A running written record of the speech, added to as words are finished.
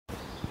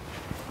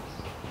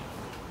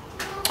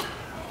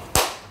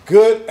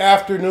Good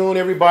afternoon,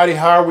 everybody.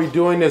 How are we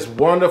doing this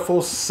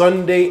wonderful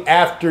Sunday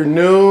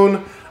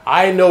afternoon?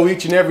 I know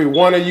each and every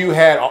one of you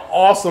had an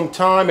awesome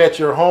time at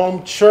your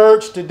home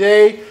church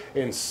today,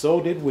 and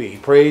so did we.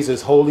 Praise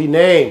his holy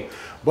name.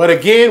 But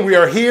again, we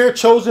are here,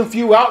 Chosen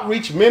Few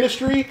Outreach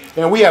Ministry,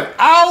 and we have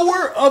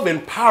Hour of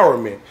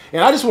Empowerment.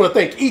 And I just want to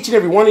thank each and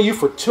every one of you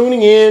for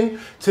tuning in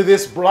to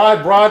this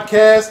live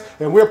broadcast,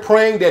 and we're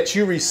praying that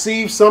you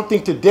receive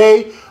something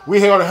today. We're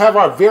going to have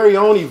our very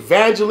own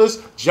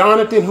evangelist,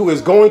 Jonathan, who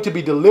is going to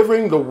be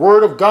delivering the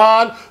word of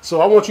God. So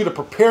I want you to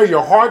prepare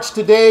your hearts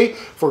today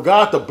for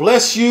God to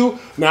bless you.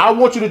 Now, I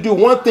want you to do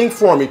one thing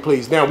for me,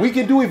 please. Now, we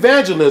can do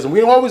evangelism.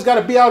 We don't always got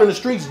to be out in the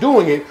streets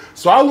doing it.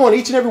 So I want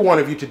each and every one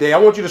of you today, I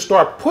want you to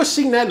start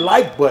pushing that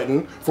like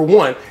button, for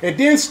one, and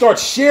then start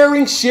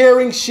sharing.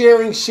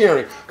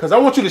 Because I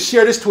want you to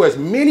share this to as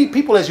many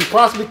people as you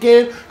possibly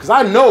can, because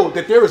I know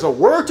that there is a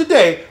word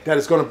today that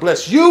is going to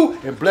bless you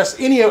and bless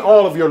any and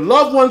all of your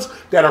loved ones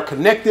that are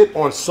connected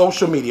on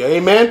social media.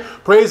 Amen.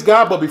 Praise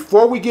God. But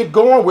before we get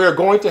going, we're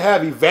going to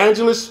have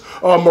Evangelist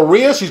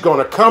Maria. She's going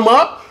to come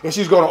up and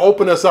she's going to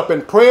open us up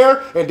in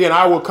prayer, and then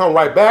I will come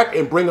right back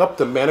and bring up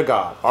the man of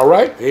God. All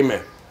right.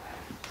 Amen.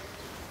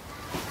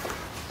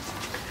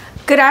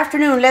 Good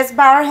afternoon. Let's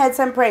bow our heads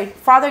and pray.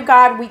 Father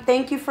God, we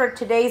thank you for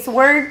today's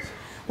word.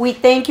 We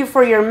thank you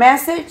for your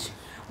message.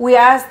 We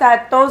ask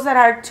that those that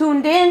are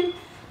tuned in,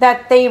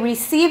 that they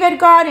receive it,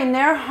 God, in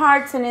their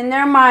hearts and in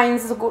their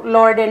minds,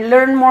 Lord, and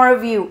learn more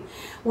of you.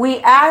 We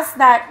ask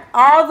that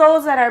all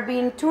those that are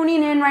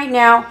tuning in right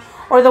now,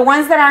 or the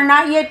ones that are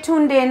not yet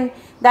tuned in,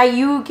 that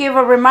you give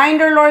a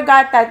reminder, Lord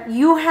God, that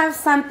you have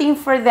something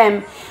for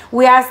them.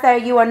 We ask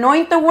that you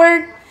anoint the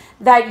word,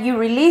 that you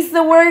release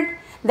the word,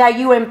 that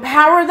you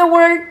empower the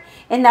word,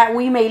 and that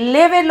we may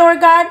live it, Lord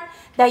God,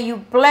 that you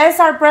bless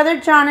our brother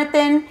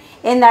Jonathan,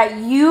 and that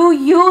you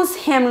use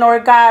him,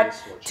 Lord God,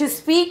 to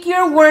speak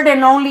your word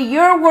and only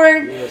your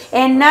word,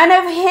 and none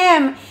of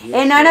him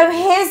and none of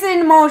his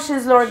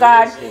emotions, Lord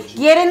God,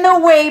 get in the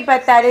way,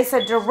 but that is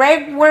a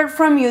direct word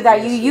from you,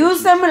 that you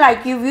use them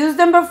like you've used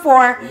them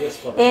before.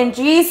 In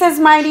Jesus'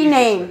 mighty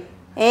name,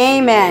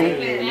 amen.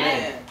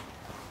 Amen.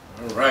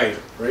 All right.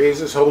 Praise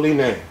his holy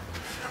name.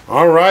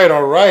 All right.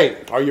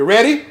 Are you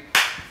ready?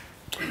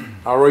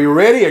 Are you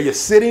ready? Are you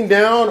sitting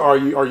down? Are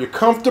you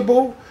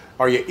comfortable?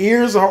 Are your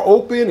ears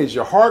open? Is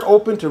your heart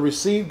open to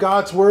receive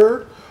God's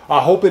word? I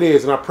hope it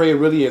is, and I pray it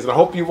really is. And I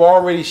hope you've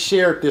already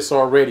shared this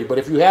already. But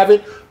if you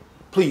haven't,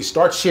 please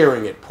start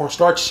sharing it.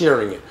 Start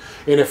sharing it.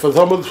 And if for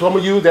some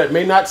of you that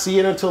may not see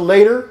it until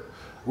later,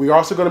 we're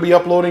also going to be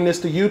uploading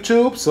this to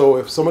YouTube. So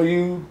if some of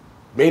you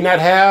may not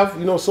have,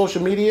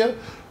 social media,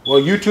 well,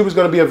 YouTube is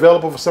going to be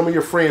available for some of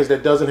your friends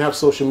that doesn't have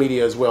social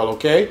media as well,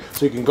 okay?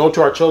 So you can go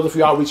to our Chosen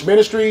Few Outreach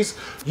Ministries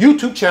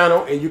YouTube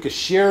channel, and you can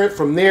share it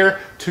from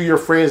there to your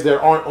friends that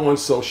aren't on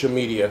social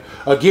media.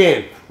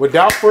 Again,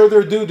 without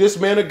further ado, this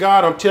man of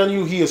God, I'm telling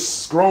you, he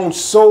has grown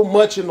so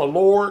much in the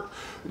Lord.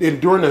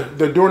 And during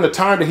the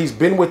time that he's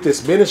been with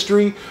this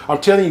ministry, I'm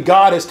telling you,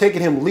 God has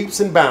taken him leaps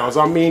and bounds.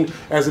 I mean,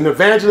 as an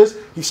evangelist,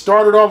 he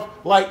started off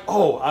like,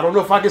 oh, I don't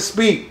know if I can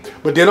speak.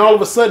 But then all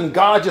of a sudden,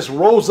 God just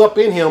rose up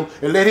in him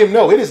and let him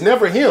know it is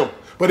never him,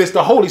 but it's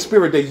the Holy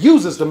Spirit that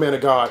uses the man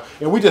of God.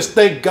 And we just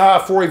thank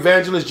God for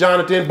Evangelist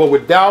Jonathan. But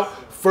without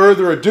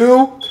further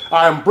ado,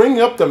 I am bringing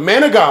up the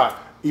man of God,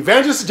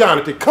 Evangelist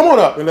Jonathan. Come on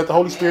up and let the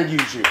Holy Spirit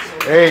use you.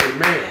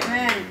 Amen.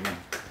 Amen.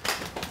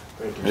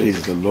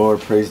 Praise the Lord,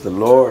 praise the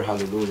Lord,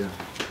 hallelujah.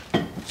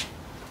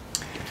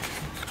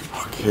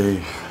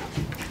 Okay,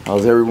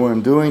 how's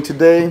everyone doing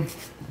today?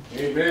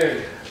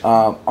 Amen.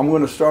 I'm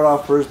going to start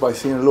off first by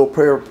saying a little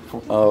prayer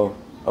of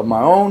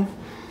my own.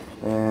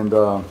 And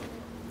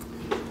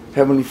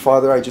Heavenly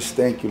Father, I just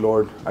thank you,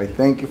 Lord. I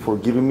thank you for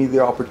giving me the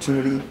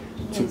opportunity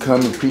to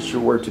come and preach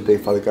your word today,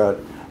 Father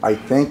God. I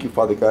thank you,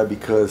 Father God,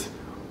 because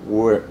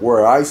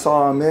where I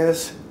saw a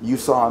mess, you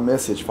saw a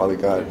message, Father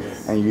God,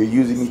 and you're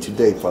using me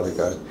today, Father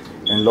God.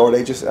 And Lord,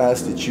 I just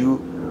ask that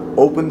you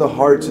open the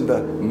hearts and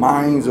the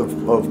minds of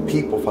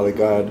people, Father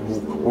God,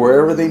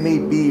 wherever they may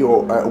be,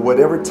 or at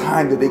whatever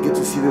time that they get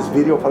to see this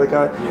video, Father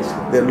God,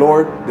 that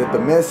Lord, that the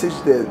message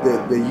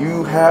that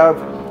you have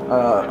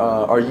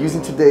are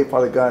using today,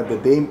 Father God,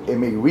 that it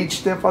may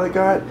reach them, Father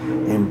God,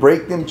 and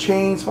break them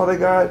chains, Father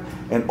God,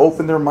 and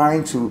open their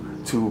mind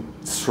to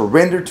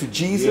surrender to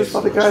Jesus,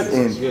 Father God,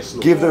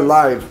 and give their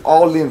life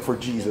all in for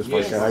Jesus,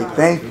 Father God. I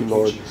thank you,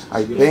 Lord.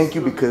 I thank you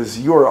because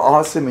you are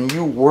awesome and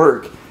you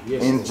work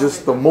in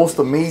just the most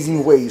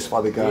amazing ways,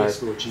 Father God.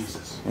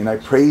 And I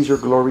praise your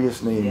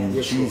glorious name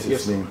in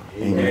Jesus' name.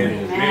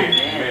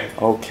 Amen.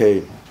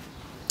 Okay.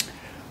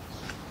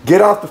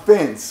 Get off the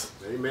fence.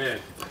 Amen.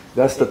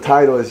 That's the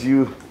title, as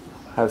you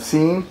have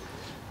seen.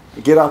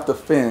 Get off the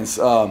fence.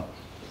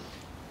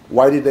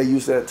 Why did I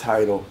use that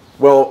title?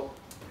 Well,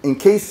 in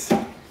case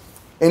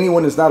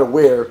anyone is not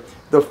aware,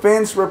 the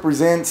fence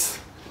represents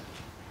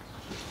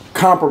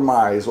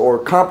compromise or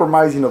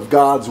compromising of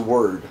God's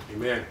word.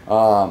 Amen.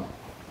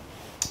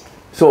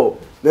 So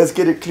let's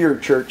get it clear,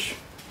 church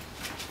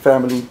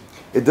family.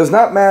 It does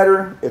not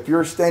matter if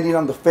you're standing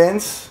on the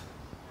fence,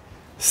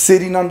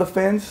 sitting on the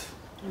fence,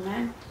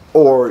 Amen.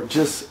 or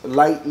just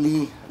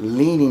lightly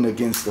leaning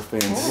against the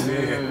fence.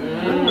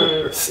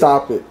 Amen.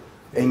 Stop it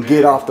and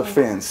get off the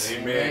fence.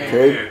 Amen.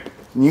 Okay?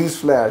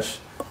 Newsflash.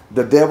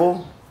 The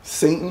devil,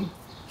 Satan,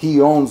 he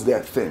owns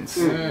that fence.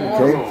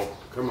 Okay?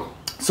 Come on.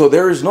 So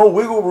there is no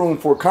wiggle room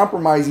for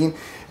compromising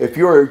if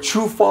you're a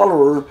true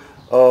follower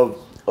of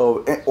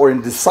or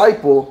a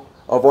disciple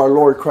of our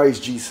Lord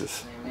Christ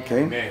Jesus.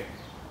 Okay? Amen.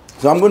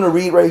 So I'm going to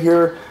read right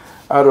here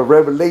out of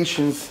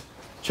Revelations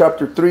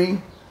chapter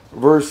 3,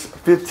 verse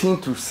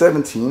 15 through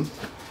 17.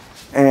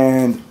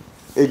 And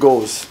it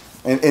goes,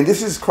 and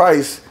this is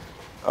Christ,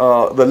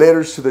 the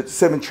letters to the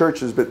 7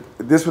 churches, but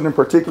this one in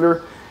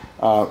particular,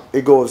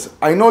 it goes,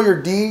 I know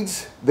your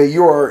deeds, that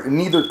you are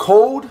neither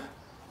cold,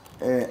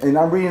 and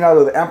I'm reading out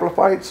of the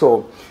Amplified,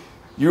 so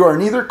you are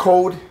neither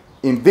cold,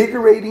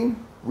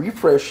 invigorating,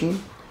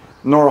 refreshing,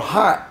 nor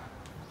hot,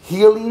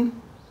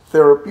 healing,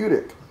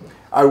 therapeutic.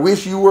 I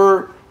wish you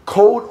were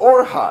cold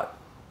or hot.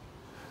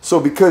 So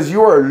because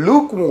you are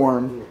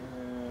lukewarm,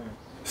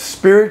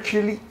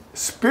 spiritually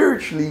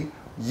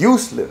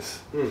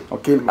useless.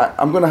 Okay,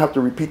 I'm going to have to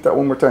repeat that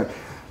one more time.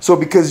 So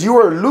because you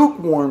are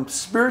lukewarm,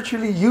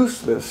 spiritually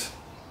useless,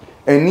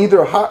 and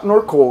neither hot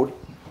nor cold,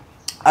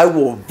 I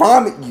will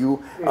vomit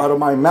you out of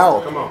my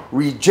mouth,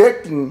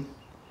 rejecting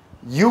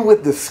you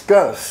with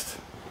disgust.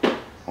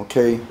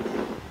 Okay,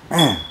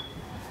 man.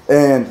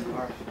 And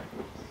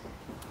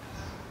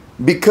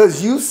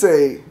because you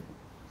say,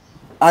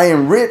 I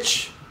am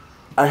rich,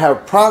 I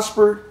have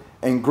prospered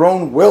and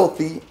grown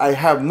wealthy, I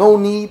have no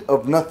need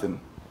of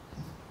nothing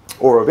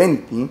or of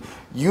anything,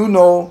 you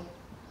know,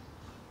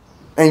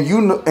 and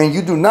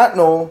you do not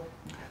know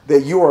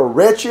that you are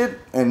wretched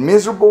and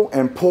miserable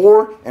and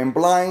poor and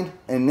blind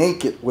and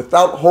naked,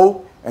 without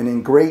hope and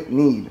in great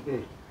need.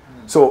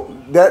 So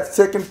that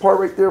second part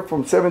right there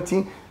from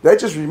 17, that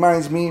just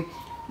reminds me,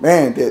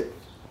 man, that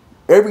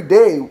every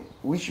day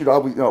we should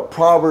always,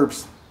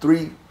 Proverbs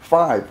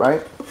 3:5,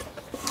 right?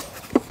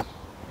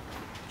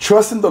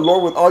 Trust in the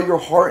Lord with all your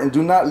heart and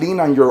do not lean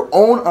on your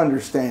own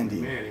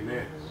understanding.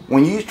 Amen.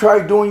 When you try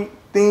doing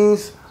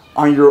things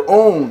on your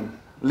own,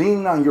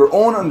 leaning on your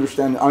own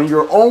understanding, on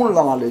your own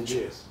knowledge,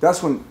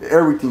 that's when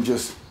everything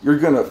you're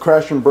going to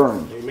crash and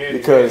burn. Amen.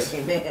 Because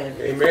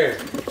Amen.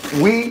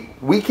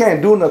 we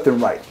can't do nothing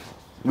right.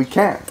 We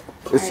can't.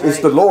 It's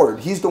the Lord.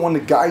 He's the one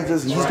that guides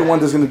us. He's the one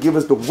that's going to give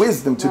us the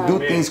wisdom to do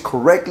things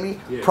correctly,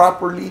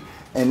 properly,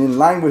 and in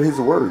line with His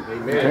word.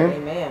 Amen. Okay?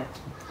 Amen.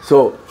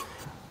 So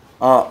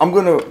I'm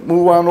going to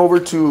move on over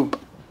to,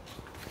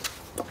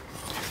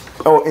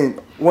 and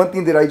one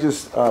thing that I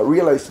just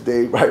realized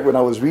today, right, when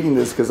I was reading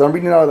this, because I'm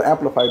reading out of the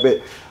Amplified,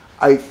 but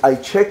I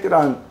checked it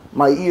on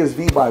my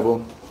ESV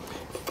Bible,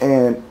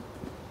 and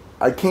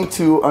I came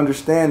to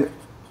understand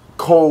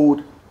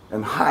cold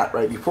and hot,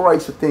 right? Before I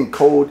used to think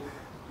cold,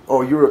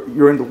 oh,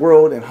 you're in the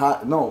world, and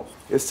hot. No,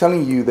 it's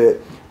telling you that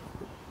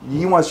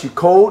He wants you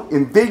cold,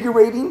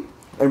 invigorating,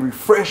 and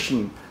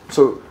refreshing.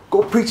 So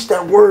go preach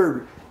that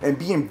word and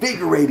be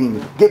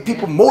invigorating. Get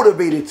people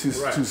motivated to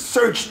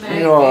search,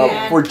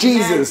 for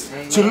Jesus,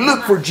 to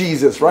look for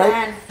Jesus,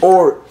 right?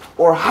 Or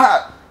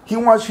hot. He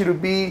wants you to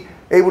be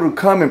able to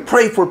come and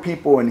pray for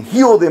people and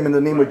heal them in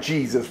the name of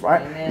Jesus,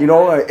 right?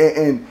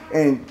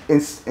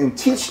 And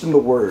teach them the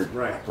word,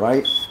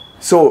 right?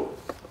 So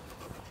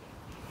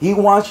He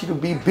wants you to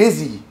be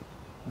busy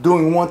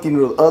doing one thing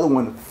or the other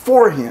one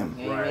for Him.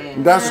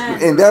 And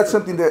that's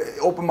something that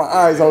opened my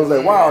eyes. I was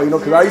like, wow,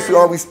 because I used to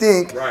always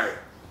think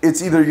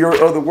it's either you're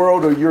of the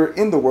world or you're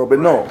in the world. But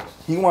no,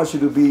 He wants you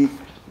to be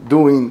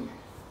doing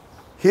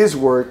His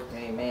work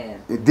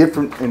in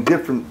different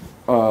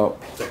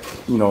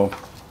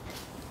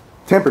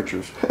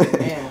temperatures.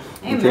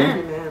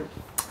 Amen.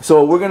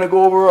 So we're going to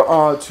go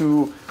over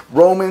to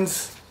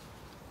Romans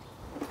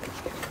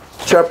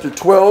chapter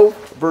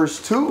 12,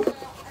 verse 2.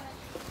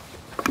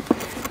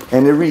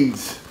 And it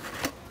reads,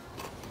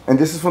 and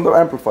this is from the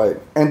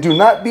Amplified, and do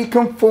not be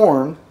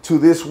conformed to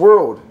this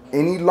world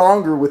any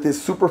longer with its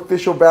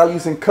superficial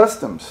values and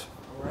customs,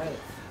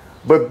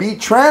 but be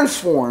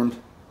transformed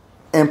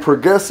and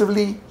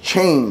progressively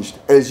changed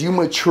as you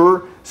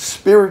mature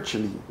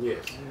spiritually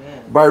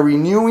by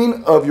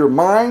renewing of your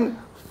mind,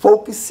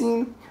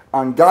 focusing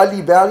on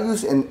godly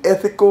values and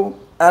ethical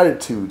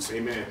attitudes,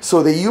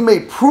 so that you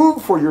may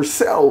prove for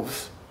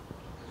yourselves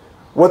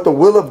what the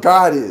will of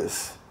God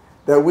is,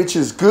 that which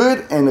is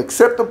good and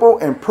acceptable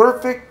and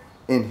perfect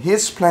in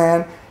His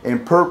plan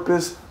and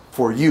purpose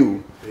for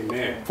you,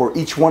 for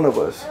each one of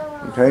us.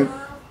 Okay.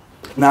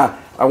 Now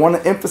I want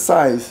to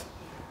emphasize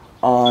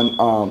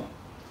on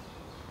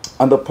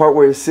the part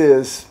where it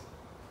says,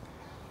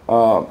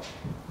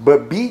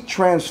 but be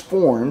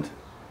transformed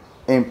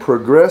and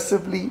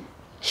progressively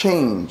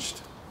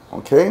changed.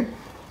 Okay,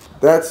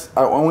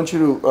 I want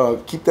you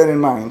to keep that in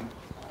mind,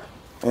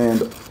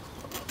 and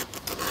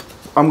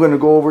I'm going to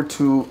go over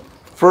to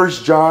 1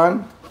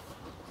 John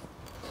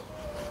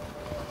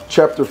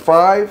chapter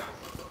 5,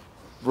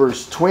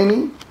 verse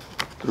 20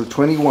 through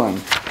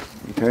 21.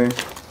 Okay?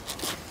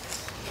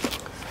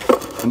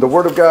 And the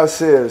Word of God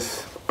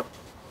says,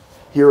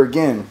 here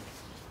again,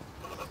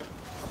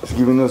 He's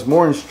giving us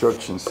more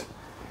instructions.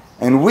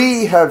 And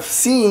we have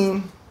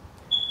seen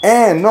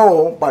and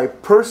know by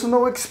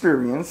personal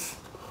experience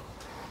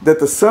that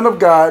the Son of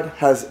God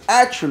has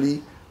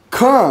actually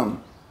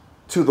come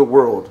to the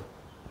world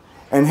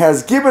and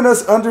has given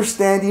us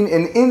understanding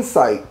and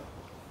insight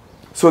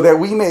so that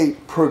we may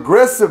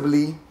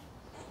progressively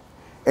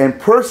and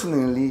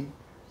personally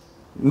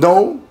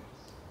know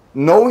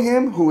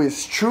him who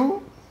is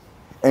true,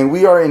 and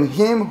we are in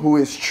him who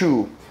is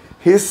true.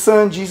 His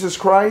Son, Jesus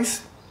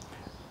Christ,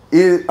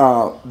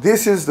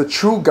 this is the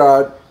true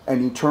God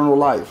and eternal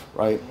life,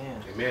 right?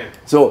 Amen.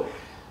 So,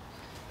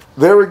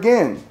 there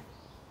again,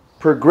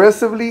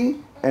 progressively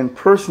and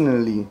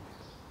personally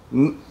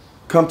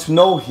come to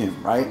know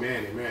him, right?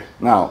 Amen. Amen.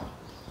 Now,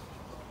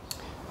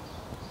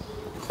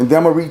 and then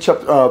I'm going to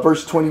read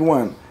verse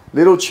 21.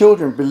 Little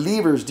children,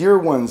 believers, dear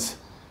ones,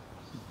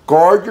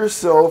 guard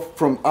yourself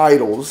from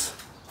idols,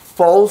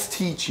 false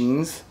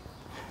teachings,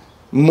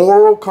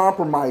 moral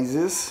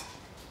compromises,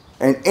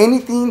 and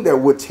anything that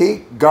would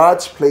take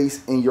God's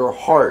place in your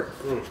heart.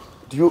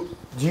 Do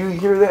you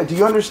hear that? Do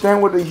you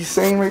understand what he's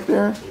saying right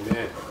there?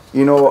 Amen.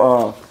 You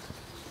know,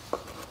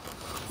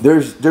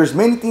 there's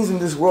many things in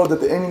this world that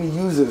the enemy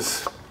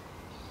uses,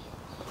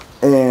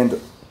 and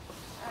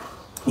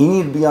you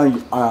need to be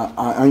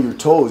on your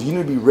toes. You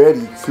need to be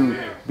ready to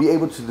be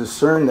able to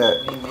discern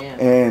that.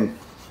 Amen.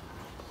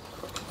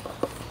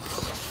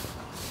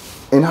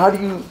 And how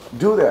do you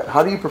do that?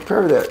 How do you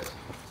prepare that?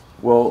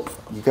 Well,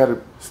 you got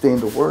to stay in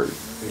the Word.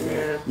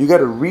 Amen. You got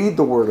to read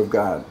the Word of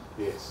God.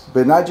 Yes.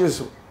 But not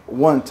just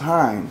one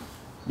time.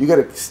 You got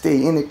to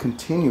stay in it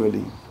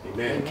continually.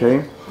 Amen.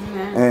 Okay?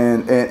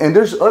 Amen. And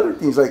there's other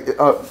things like,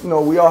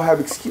 we all have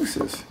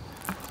excuses.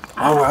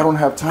 Oh, I don't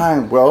have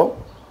time. Well,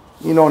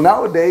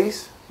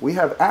 nowadays we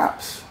have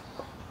apps.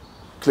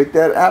 Click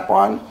that app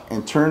on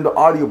and turn the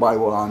audio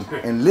Bible on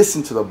and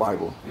listen to the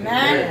Bible.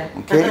 Amen.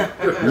 Okay?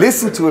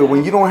 Listen to it.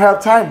 When you don't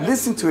have time,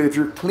 listen to it. If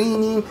you're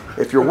cleaning,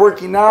 if you're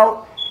working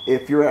out,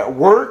 if you're at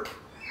work,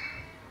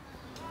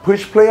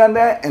 push play on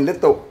that and let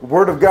the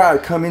Word of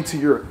God come into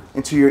your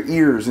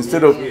ears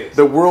instead of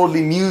the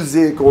worldly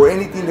music or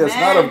anything that's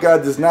not of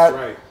God,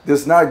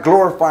 that's not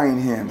glorifying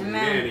Him.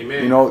 Amen.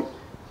 Amen. You know,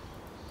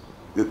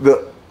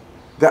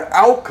 the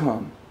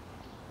outcome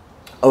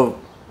of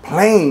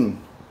playing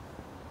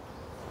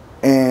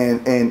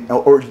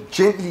or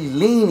gently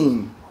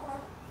leaning,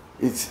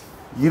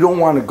 you don't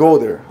want to go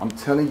there. I'm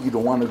telling you, you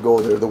don't want to go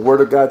there. The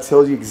Word of God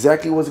tells you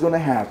exactly what's going to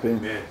happen.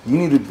 Amen. You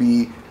need to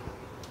be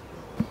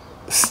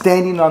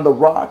standing on the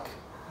rock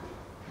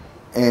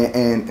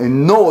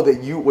and know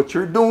that what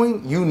you're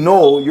doing, you're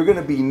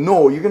going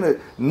to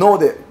know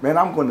that, man,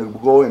 I'm going to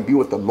go and be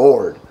with the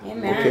Lord.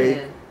 Amen.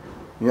 Okay?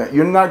 Yeah,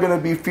 you're not going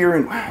to be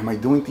fearing, am I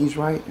doing things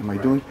right? Am I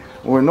doing?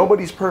 Well,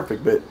 nobody's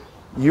perfect, but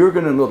you're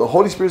going to know. The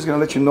Holy Spirit's going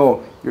to let you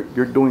know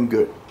you're doing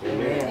good.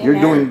 Amen. You're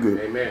doing good.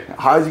 Amen.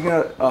 How is he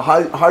going to?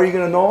 How are you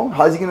going to know?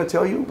 How is he going to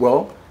tell you?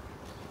 Well,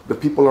 the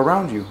people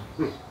around you.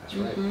 That's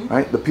right.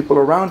 Right? The people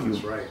around you.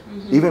 That's right.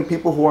 Even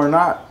people who are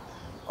not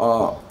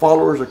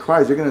followers of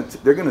Christ,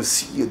 they're gonna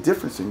see a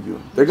difference in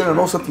you. They're gonna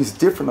know something's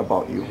different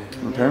about you.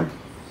 Okay.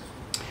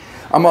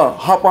 I'm gonna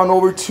hop on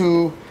over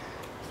to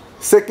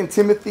 2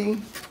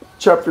 Timothy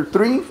chapter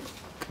 3,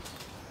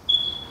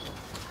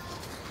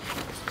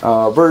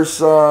 verse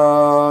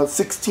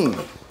 16.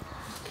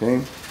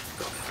 Okay.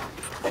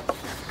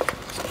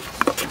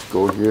 Let's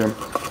go here,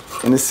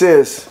 and it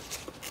says,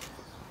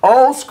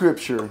 "All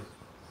Scripture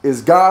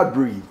is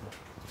God-breathed,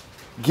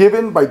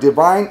 given by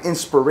divine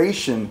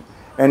inspiration,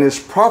 and is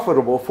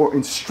profitable for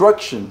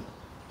instruction,"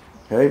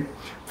 okay,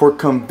 for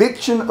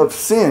conviction of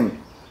sin.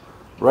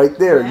 Right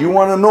there. You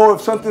want to know if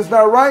something's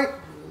not right?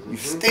 You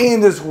stay in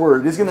this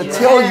Word. It's going to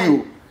tell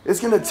you. It's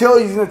going to tell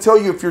you. It's going to tell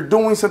you if you're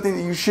doing something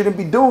that you shouldn't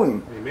be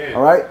doing. Amen.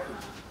 All right?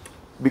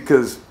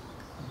 Because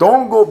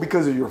don't go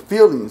because of your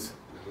feelings.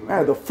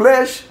 Man, the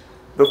flesh,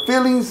 the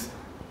feelings,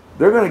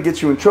 they're going to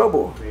get you in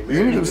trouble. Amen.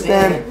 You need to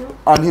stand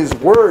on His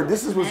Word.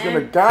 This is what's going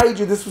to guide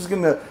you. This is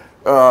going to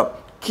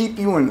keep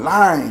you in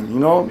line, you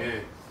know.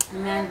 Amen.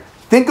 Amen.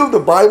 Think of the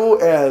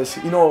Bible as,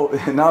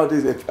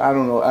 nowadays, I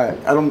don't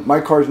know,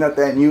 my car's not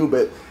that new,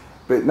 but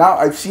now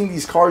I've seen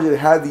these cars that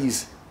have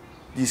these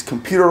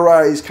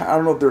computerized, I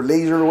don't know if they're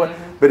laser or what,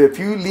 but if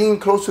you lean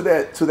close to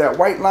that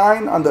white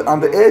line on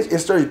the edge, it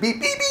starts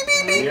beep, beep, beep,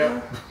 beep, beep. Yeah.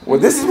 Well,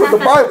 this is what the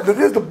Bible,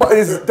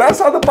 that's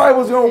how the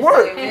Bible's going to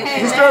work.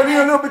 You start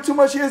leaning a little bit too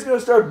much here, it's going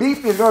to start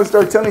beeping. It's going to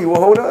start telling you,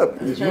 well, hold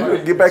up. You got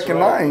to get back in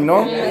line, you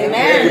know?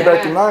 Get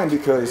back in line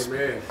because,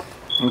 Amen.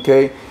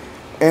 okay?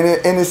 And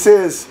it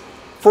says,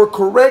 for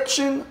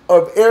correction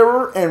of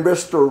error and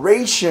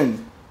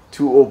restoration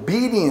to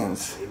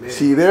obedience. Amen.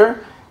 See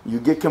there?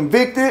 You get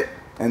convicted,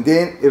 and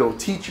then it'll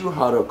teach you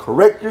how to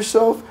correct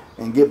yourself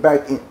and get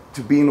back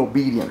to being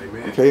obedient.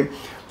 Amen. Okay?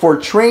 For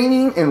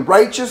training in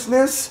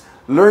righteousness,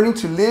 learning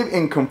to live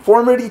in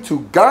conformity to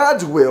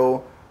God's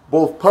will,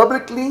 both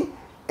publicly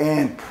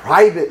and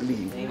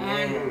privately.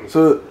 Amen.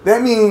 So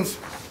that means,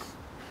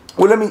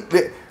 well,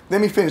 let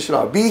me finish it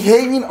off.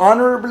 Behaving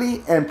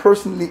honorably and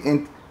personally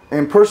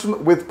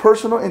with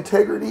personal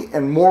integrity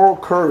and moral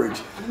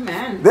courage.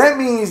 Amen. That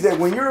means that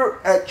when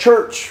you're at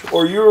church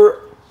or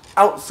you're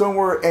out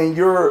somewhere and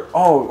you're,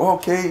 oh,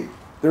 okay,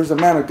 there's a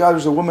man of God,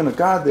 there's a woman of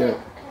God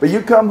there. But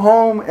you come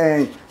home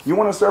and you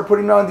want to start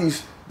putting on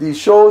these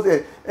shows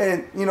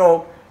and you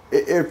know,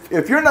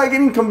 if you're not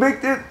getting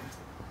convicted,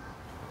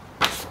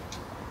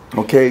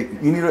 okay,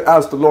 you need to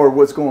ask the Lord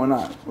what's going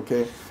on,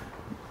 okay?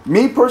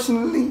 Me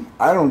personally,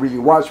 I don't really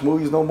watch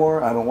movies no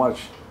more. I don't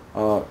watch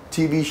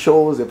TV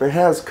shows. If it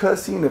has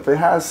cussing, if it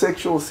has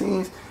sexual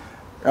scenes,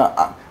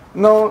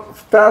 no,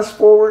 fast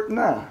forward,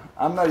 nah.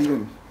 I'm not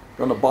even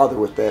going to bother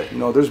with that. You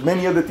know, there's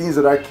many other things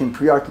that I can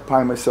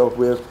preoccupy myself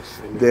with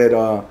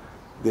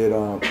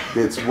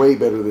that's way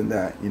better than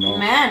that, you know.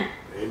 Amen.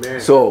 Amen.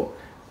 So,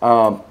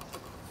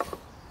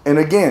 and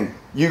again,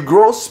 you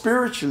grow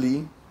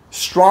spiritually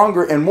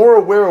stronger and more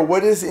aware of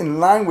what is in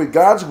line with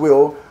God's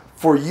will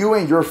for you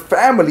and your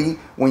family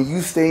when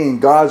you stay in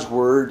God's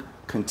word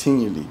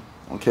continually.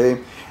 Okay,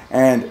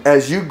 and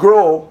as you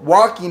grow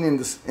walking in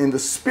the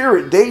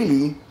Spirit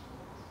daily,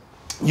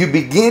 you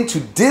begin to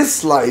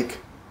dislike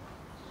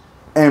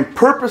and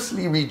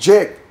purposely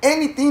reject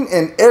anything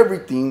and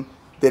everything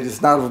that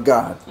is not of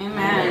God.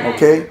 Amen.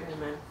 Okay.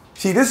 Amen.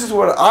 See, this is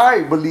what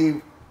I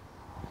believe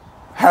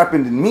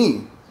happened in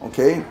me.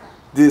 Okay,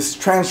 this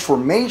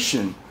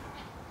transformation.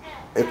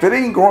 If it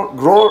ain't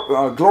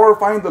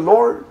glorifying the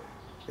Lord,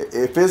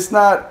 if it's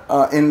not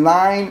in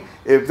line,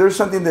 if there's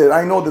something that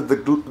I know that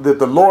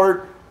the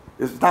Lord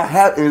is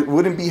not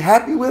wouldn't be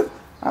happy with,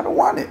 I don't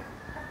want it.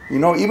 You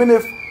know, even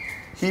if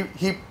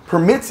He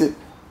permits it,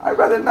 I'd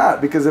rather not,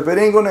 because if it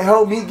ain't going to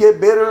help me get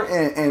better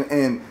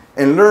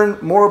and learn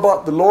more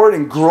about the Lord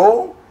and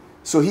grow,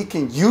 so He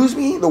can use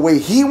me the way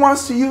He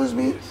wants to use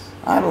me,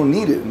 I don't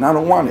need it and I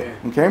don't want it.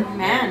 Okay.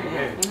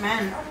 Amen.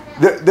 Amen.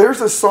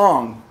 There's a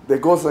song that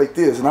goes like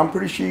this, and I'm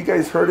pretty sure you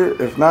guys heard it.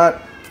 If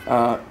not,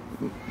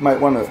 might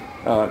want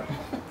to,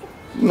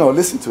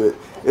 listen to it.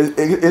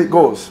 It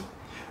goes,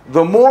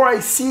 "The more I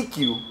seek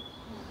you,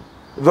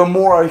 the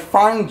more I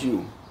find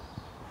you,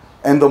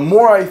 and the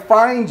more I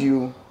find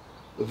you,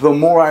 the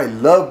more I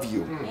love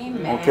you."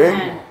 Amen.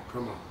 Okay?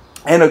 Come on.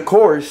 And of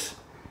course,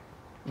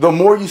 the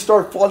more you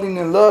start falling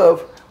in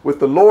love with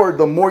the Lord,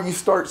 the more you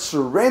start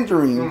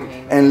surrendering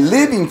and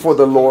living for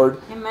the Lord.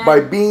 Amen.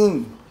 By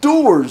being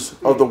doers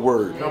of the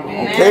word.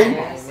 Okay?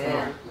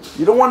 Amen.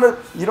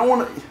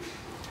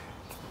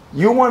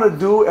 You want to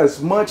do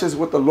as much as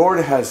what the Lord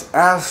has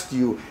asked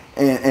you,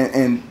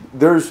 and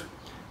there's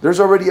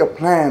already a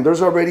plan.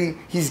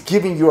 He's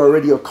giving you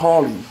already a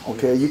calling.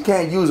 Okay, you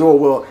can't use, oh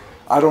well,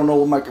 I don't know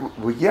what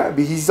well, yeah,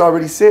 but He's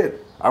already said,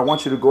 I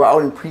want you to go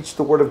out and preach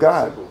the word of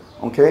God.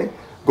 Okay,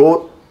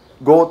 go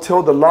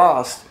tell the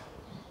lost,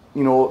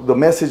 the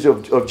message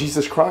of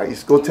Jesus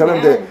Christ. Go tell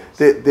them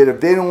that if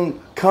they don't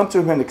come to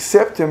Him and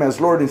accept Him as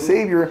Lord and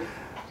Savior,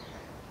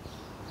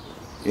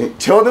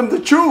 tell them the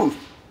truth.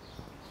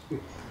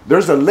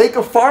 There's a lake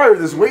of fire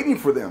that's waiting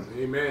for them.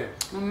 Amen.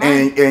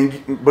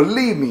 And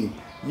believe me,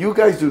 you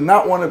guys do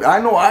not want to. I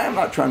know I am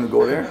not trying to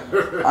go there.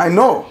 I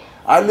know.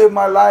 I lived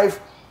my life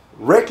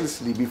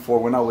recklessly before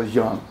when I was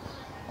young.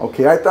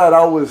 Okay, I thought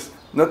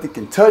nothing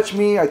can touch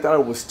me. I thought I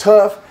was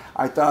tough.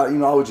 I thought,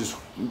 I was just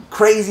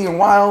crazy and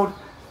wild.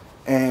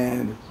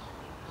 And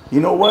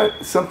you know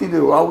what? Something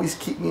that will always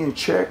keep me in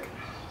check.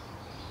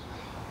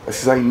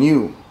 Because I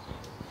knew.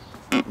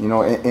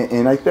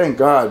 And I thank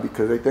God,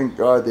 because I thank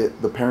God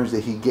that the parents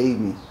that He gave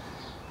me,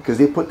 because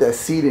they put that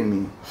seed in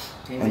me.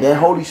 Amen. And that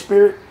Holy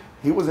Spirit,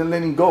 He wasn't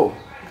letting go,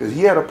 because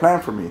He had a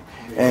plan for me.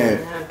 And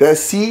that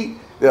seed,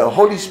 the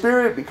Holy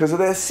Spirit, because of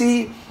that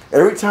seed,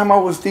 every time I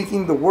was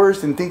thinking the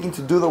worst and thinking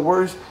to do the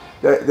worst,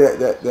 that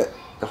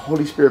the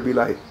Holy Spirit be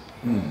like,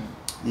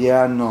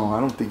 yeah, no, I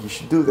don't think you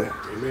should do that.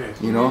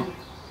 Amen.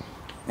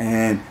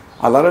 And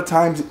a lot of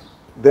times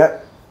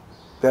that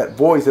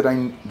voice that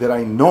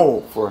I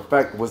know for a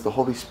fact was the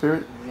Holy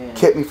Spirit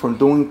kept me from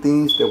doing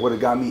things that would have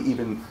got me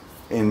even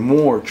in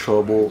more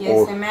trouble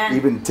or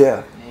even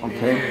death.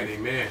 Okay.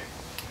 Amen.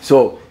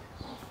 So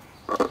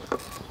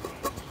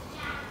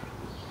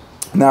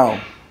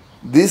now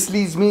this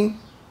leads me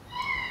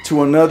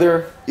to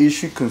another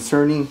issue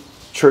concerning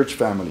church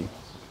family.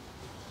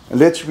 And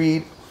let's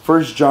read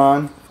 1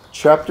 John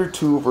chapter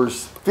 2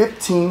 verse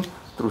 15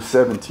 through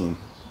 17.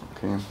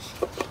 Okay.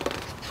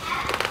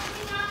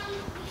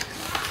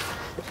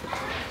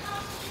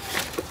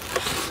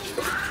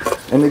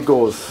 And it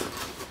goes,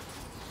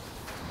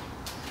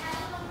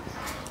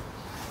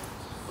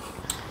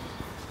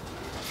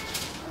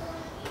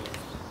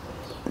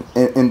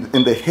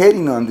 and the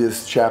heading on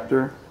this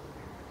chapter,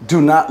 do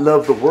not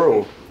love the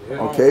world.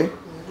 Okay?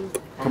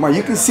 Come on,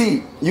 you can see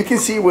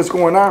what's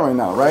going on right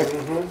now, right?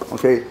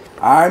 Okay.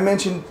 I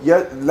mentioned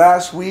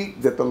last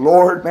week that the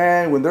Lord,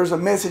 man, when there's a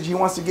message He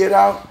wants to get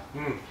out,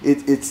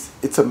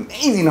 it's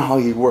amazing how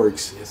He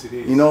works. Yes, it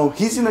is.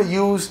 He's gonna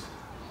use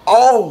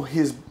all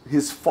His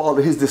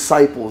father, His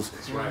disciples.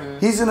 That's right.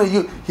 He's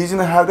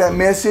gonna have that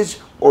message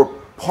or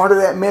part of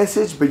that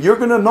message, but you're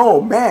gonna know,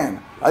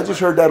 man, I just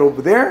heard that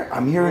over there.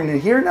 I'm hearing it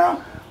here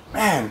now.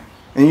 Man,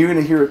 And you're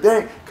going to hear it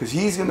there, because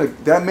he's going to,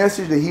 that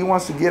message that he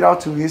wants to get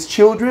out to his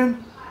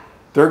children,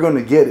 they're going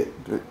to get it.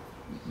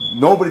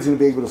 Nobody's going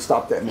to be able to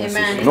stop that message.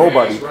 Amen.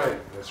 Nobody. That's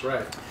right. That's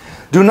right.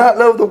 Do not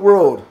love the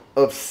world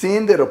of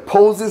sin that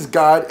opposes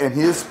God and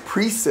his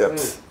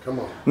precepts, Come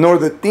on. nor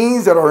the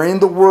things that are in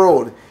the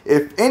world.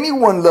 If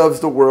anyone loves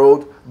the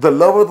world, the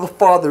love of the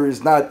Father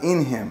is not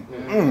in him.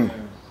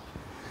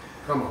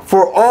 Come on.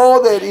 For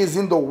all that is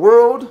in the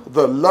world,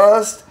 the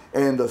lust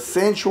and the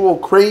sensual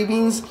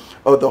cravings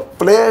of the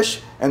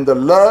flesh, and the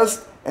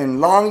lust and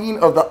longing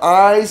of the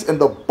eyes,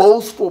 and the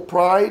boastful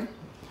pride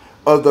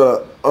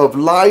of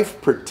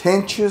life,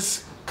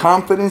 pretentious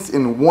confidence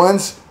in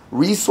one's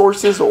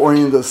resources or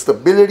in the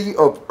stability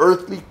of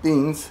earthly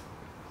things,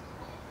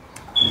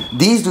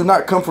 these do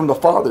not come from the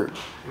Father,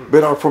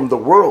 but are from the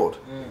world.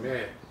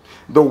 Amen.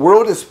 The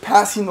world is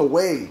passing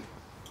away,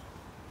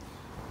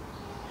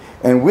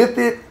 and with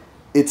it,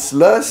 its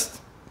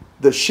lust,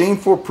 the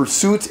shameful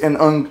pursuits and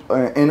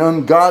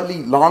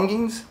ungodly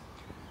longings.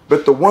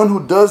 But the one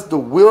who does the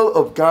will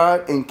of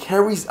God and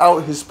carries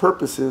out his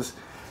purposes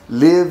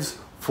lives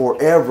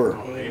forever.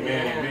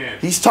 Amen. Amen.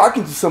 He's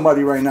talking to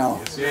somebody right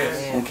now. Yes,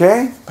 yes.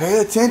 Okay? Pay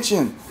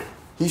attention.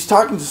 He's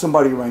talking to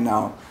somebody right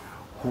now.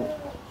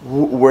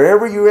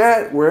 Wherever you're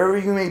at, wherever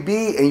you may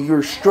be, and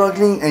you're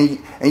struggling,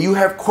 and you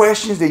have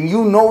questions, and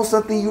you know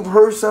something, you've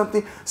heard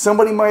something,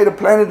 somebody might have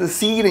planted a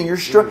seed, and you're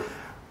struggling.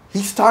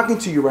 He's talking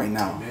to you right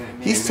now.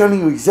 Amen. He's telling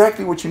you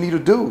exactly what you need to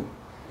do.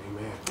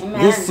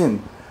 Amen.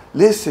 Amen.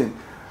 Listen.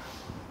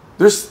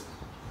 There's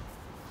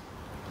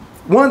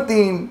one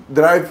thing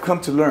that I've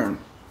come to learn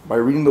by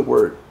reading the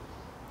Word.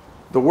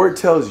 The Word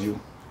tells you,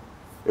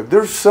 if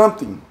there's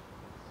something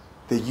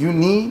that you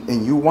need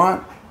and you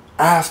want,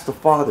 ask the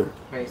Father.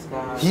 Praise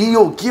God.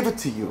 He'll give it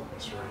to you.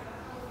 That's right.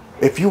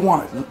 If you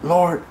want,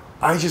 Lord,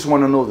 I just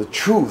want to know the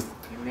truth.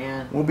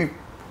 Amen.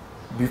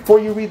 Before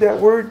you read that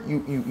word,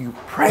 you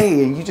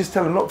pray and you just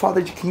tell him, no,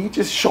 Father, can you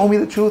just show me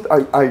the truth?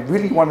 I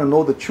really want to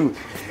know the truth.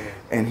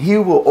 And he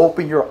will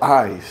open your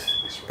eyes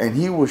and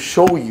he will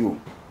show you,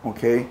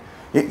 okay?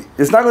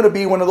 It's not going to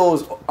be one of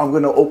those, I'm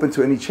going to open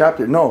to any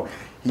chapter. No,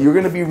 you're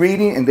going to be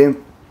reading and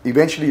then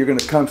eventually you're going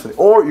to come to it.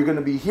 Or you're going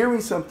to be hearing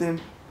something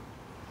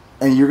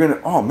and you're going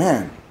to, oh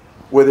man,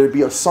 whether it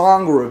be a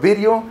song or a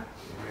video,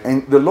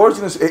 and the Lord's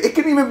going to say, it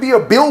can even be a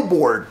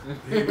billboard,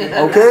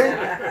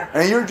 okay?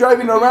 And you're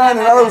driving around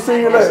and all of a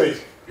sudden you're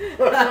like,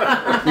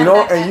 you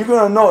know, and you're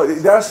going to know,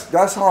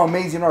 that's how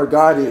amazing our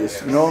God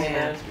is, you know?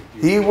 Amen.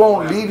 He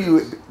won't leave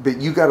you,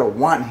 but you got to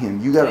want him.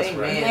 You got to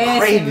Amen.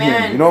 crave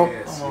Yes, him, you know?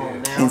 Yes, Come on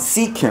yes. now. And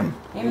seek him,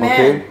 Amen.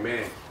 okay?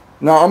 Amen.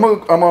 Now, I'm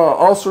gonna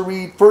also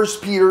read 1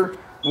 Peter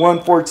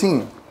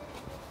 1:14.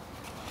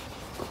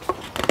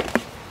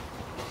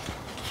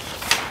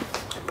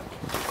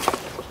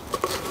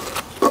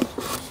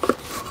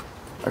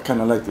 I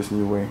kind of like this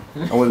new way.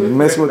 I was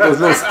messing with those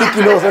little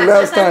sticky notes like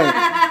last time.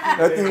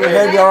 That thing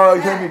had y'all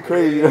can be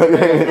crazy.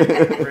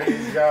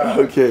 Praise God.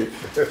 Okay,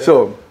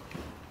 so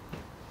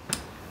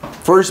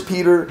 1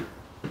 Peter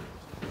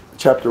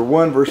chapter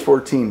 1 verse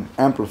 14,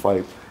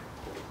 Amplified.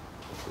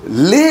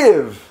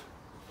 Live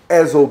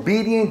as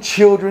obedient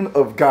children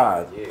of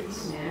God.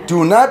 Yes.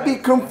 Do not be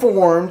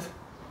conformed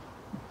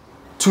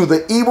to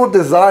the evil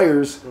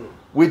desires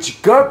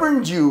which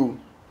governed you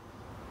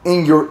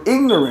in your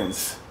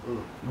ignorance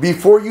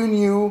before you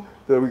knew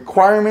the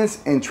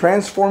requirements and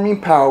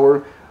transforming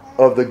power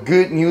of the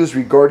good news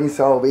regarding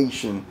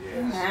salvation.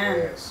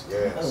 Yes.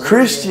 Yes.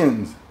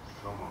 Christians,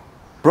 Come on.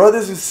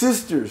 brothers and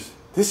sisters,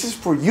 this is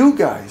for you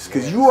guys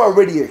because you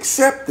already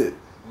accepted.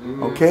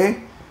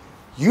 Okay?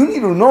 You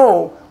need to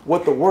know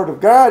what the Word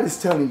of God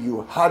is telling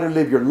you, how to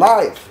live your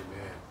life,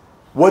 Amen.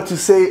 what to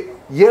say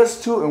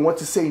yes to and what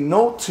to say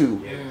no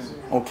to. Yes.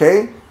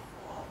 Okay?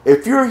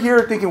 If you're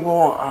here thinking,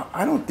 well,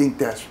 I don't think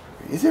that's,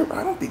 is it?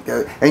 I don't think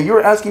that, and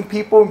you're asking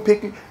people and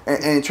picking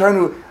and trying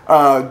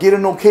to get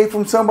an okay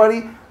from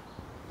somebody,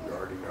 You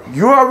already know.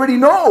 you already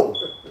know.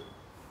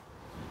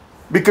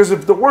 Because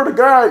if the Word of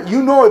God,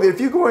 you know that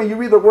if you go and you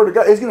read the Word of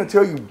God, it's going to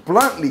tell you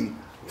bluntly,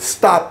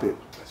 stop it.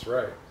 That's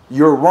right.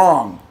 You're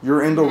wrong.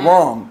 You're in the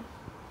wrong.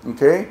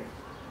 Okay?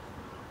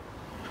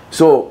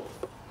 So,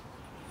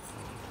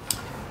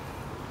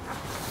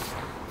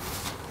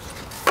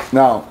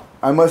 now,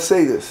 I must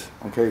say this,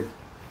 okay?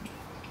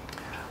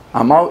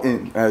 I'm out,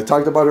 and I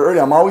talked about it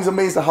earlier, I'm always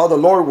amazed at how the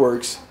Lord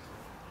works.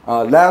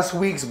 Last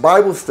week's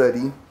Bible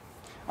study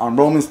on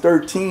Romans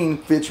 13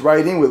 fits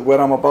right in with what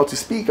I'm about to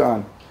speak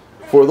on.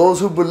 For those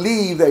who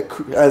believe that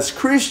as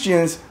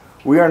Christians,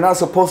 we are not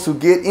supposed to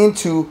get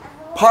into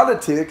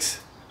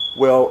politics,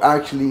 well,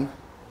 actually,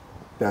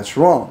 that's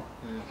wrong.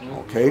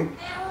 Okay?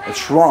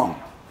 It's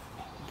wrong.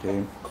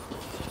 Okay?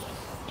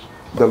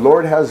 The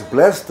Lord has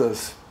blessed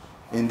us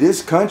in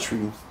this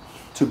country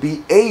to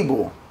be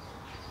able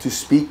to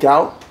speak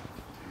out,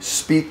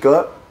 speak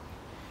up,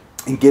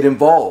 and get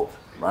involved,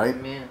 right?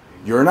 Amen.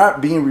 You're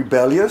not being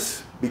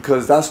rebellious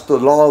because that's the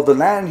law of the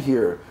land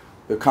here.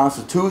 The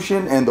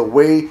Constitution and the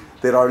way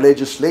that our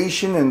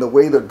legislation and the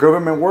way the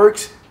government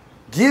works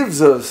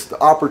gives us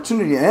the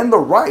opportunity and the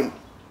right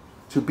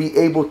to be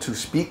able to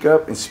speak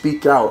up and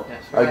speak out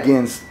right.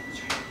 against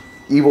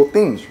evil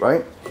things,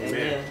 right?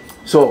 Amen.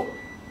 So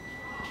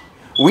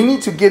we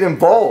need to get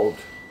involved.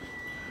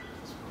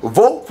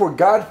 Vote for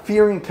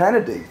God-fearing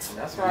candidates.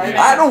 That's right.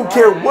 I don't That's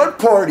care right. what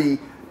party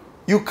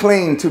you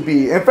claim to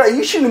be. In fact,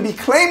 you shouldn't be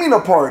claiming a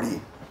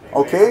party.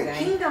 Okay?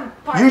 Kingdom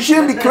You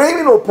shouldn't be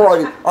claiming no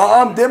party.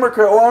 I'm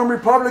Democrat or I'm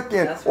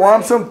Republican That's or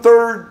I'm right. some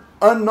third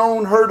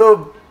unknown heard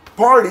of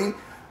party.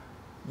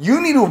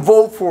 You need to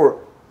vote for,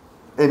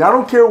 and I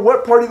don't care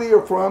what party they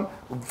are from,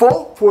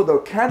 vote for the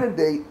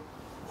candidate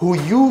who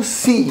you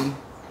see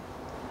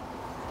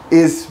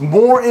is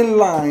more in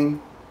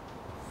line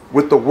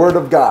with the Word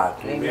of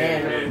God.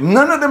 Amen.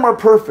 None of them are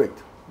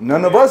perfect.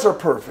 None of us are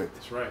perfect.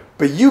 That's right.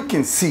 But you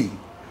can see.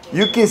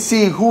 You can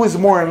see who is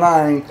more in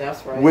line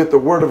That's right. with the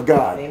Word of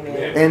God.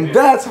 Amen. And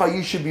that's how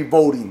you should be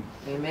voting.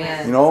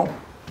 Amen. You know,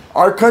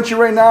 our country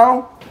right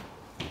now,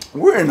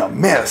 we're in a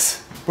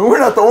mess. But we're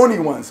not the only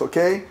ones,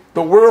 okay?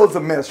 The world's a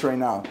mess right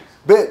now.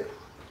 But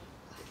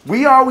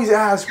we always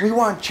ask, we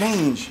want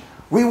change.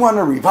 We want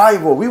a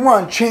revival. We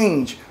want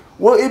change.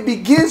 Well, it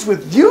begins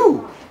with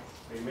you.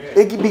 Amen.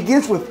 It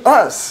begins with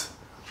us.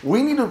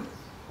 We need to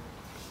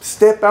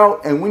step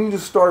out and we need to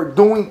start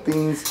doing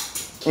things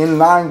in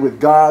line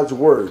with God's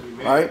word,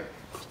 right?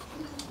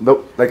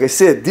 Like I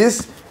said,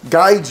 this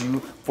guides you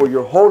for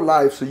your whole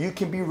life so you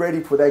can be ready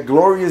for that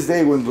glorious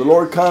day when the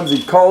Lord comes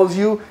and calls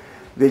you,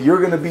 that you're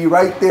going to be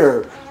right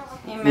there,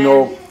 Amen. you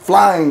know,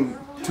 flying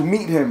to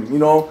meet him, you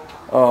know,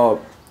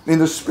 in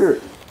the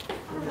spirit.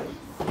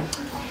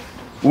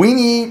 We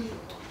need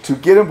to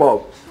get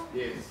involved.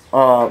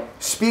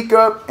 Speak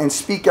up and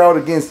speak out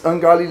against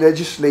ungodly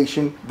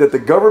legislation that the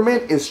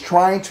government is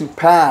trying to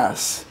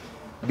pass,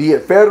 be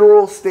it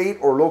federal, state,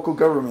 or local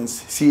governments.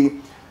 See,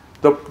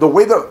 the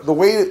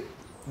way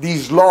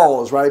these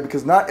laws, right?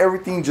 Because not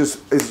everything just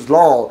is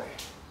law.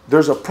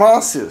 There's a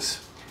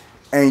process,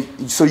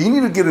 and so you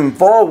need to get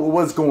involved with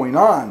what's going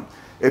on.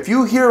 If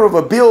you hear of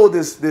a bill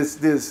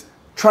this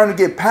trying to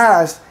get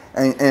passed,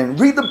 and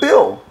read the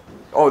bill.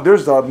 Oh,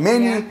 there's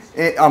many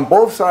on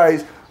both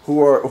sides who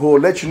will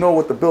let you know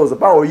what the bill is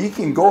about, or you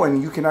can go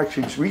and you can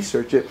actually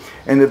research it.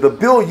 And if the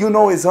bill you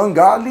know is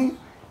ungodly,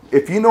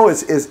 if you know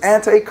it's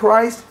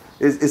antichrist,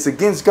 it's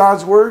against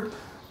God's word,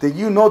 then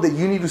you know that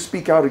you need to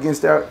speak out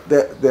against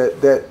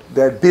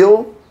that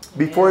bill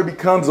before it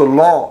becomes a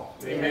law.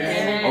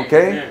 Amen.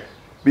 Okay? Amen.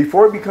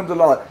 Before it becomes a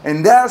law.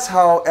 And that's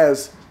how,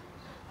 as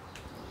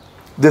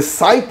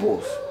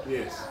disciples,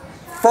 Yes.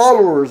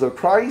 followers of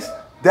Christ,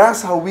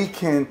 that's how we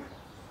can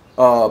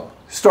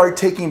start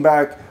taking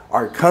back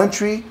our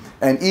country,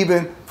 and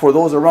even for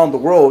those around the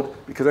world,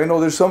 because I know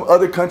there's some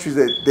other countries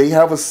that they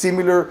have a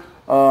similar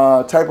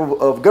type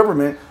of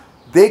government.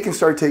 They can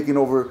start taking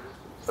over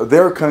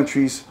their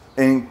countries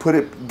and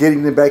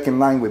getting them back in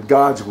line with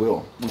God's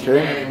will.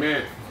 Okay.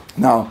 Amen.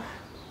 Now,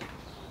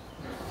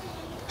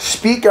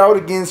 speak out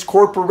against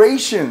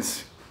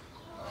corporations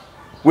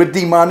with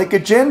demonic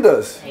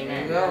agendas,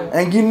 Amen.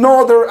 and you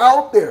know they're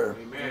out there.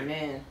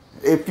 Amen.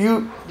 If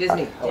you,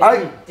 Disney.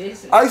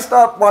 Disney. I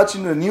stopped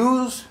watching the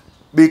news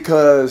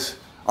because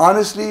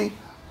honestly,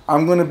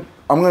 I'm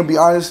gonna be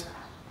honest.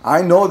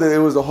 I know that it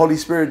was the Holy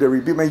Spirit that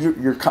rebuked me.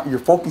 You're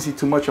focusing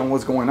too much on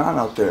what's going on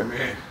out there,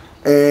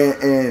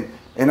 Amen.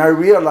 and I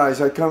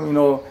realized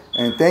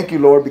and thank you,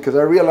 Lord, because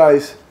I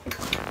realized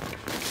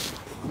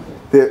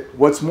that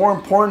what's more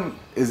important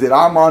is that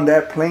I'm on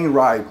that plane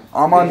ride.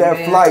 I'm on that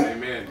Amen. flight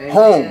Amen.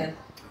 home.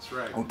 That's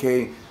right.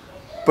 Okay,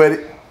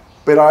 but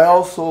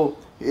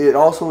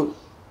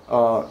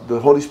the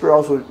Holy Spirit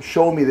also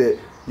showed me that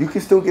you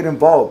can still get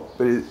involved,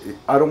 but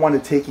I don't want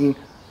it taking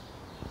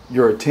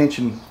your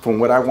attention from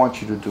what I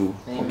want you to do.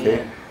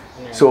 Okay,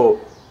 Amen. so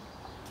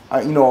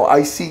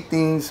I see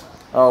things.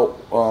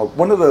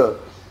 One of the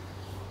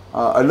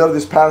I love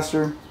this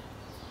pastor.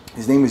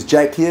 His name is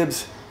Jack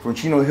Hibbs from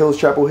Chino Hills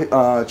Chapel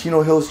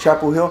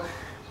Hill.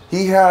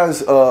 He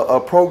has a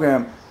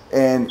program,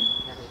 and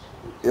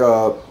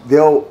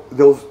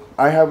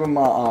I have him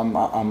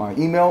on my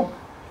email,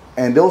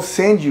 and they'll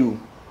send you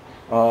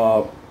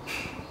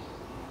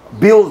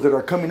bills that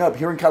are coming up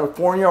here in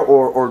California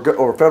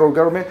or federal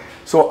government.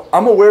 So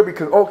I'm aware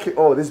because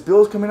this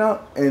bill is coming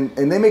out, and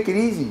they make it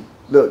easy.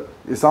 Look,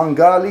 it's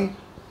ungodly.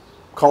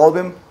 Call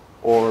them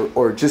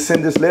or just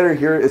send this letter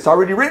here. It's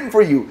already written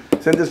for you.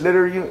 Send this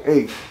letter to you.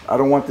 Hey, I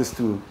don't want this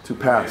to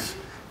pass.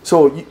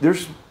 So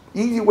there's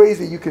easy ways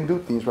that you can do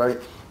things, right?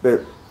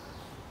 But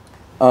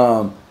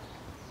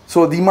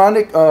so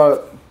demonic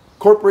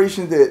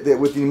corporations that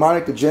with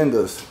demonic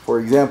agendas, for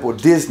example,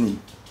 Disney.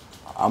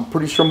 I'm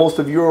pretty sure most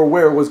of you are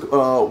aware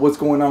what's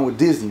going on with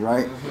Disney,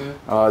 right?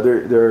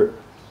 Mm-hmm.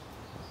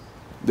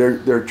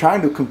 They're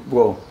trying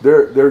to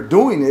they're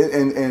doing it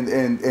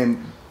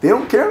and they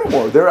don't care no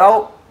more. They're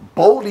out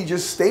boldly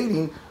just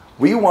stating,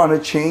 we want to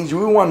change,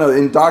 we want to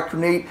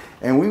indoctrinate,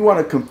 and we want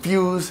to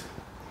confuse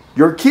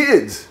your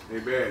kids.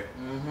 Amen.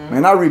 Mm-hmm.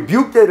 And I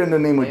rebuke that in the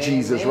name of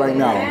Jesus right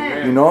now.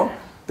 Amen. You know,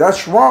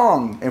 that's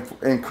wrong.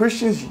 And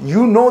Christians,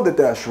 you know that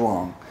that's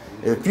wrong.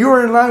 If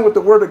you're in line with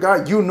the Word of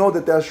God, you know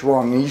that that's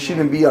wrong, and you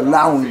shouldn't be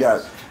allowing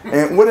that.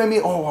 And what do I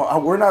mean? Oh,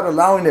 we're not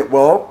allowing it.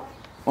 Well,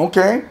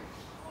 okay.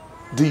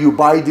 Do you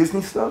buy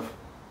Disney stuff?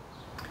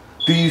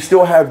 Do you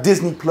still have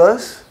Disney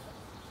Plus?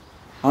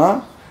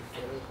 Huh?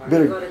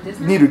 Better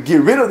need to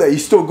get rid of that. You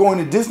still going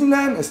to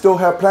Disneyland and still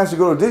have plans to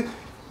go to Disney?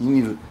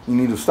 You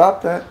need to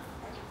stop that,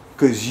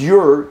 because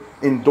you're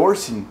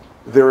endorsing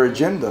their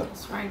agenda.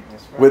 That's right.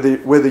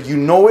 Whether you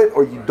know it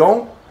or you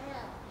don't.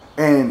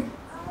 And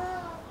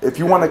if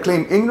you want to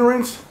claim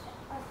ignorance,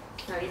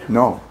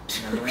 no.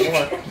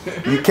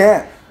 You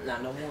can't.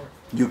 Not no more.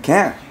 You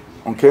can't.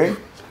 Okay?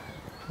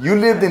 You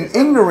lived in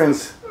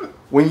ignorance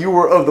when you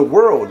were of the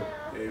world.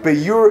 But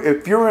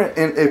if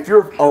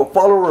you're a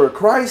follower of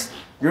Christ,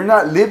 you're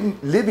not living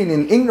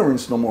in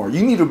ignorance no more.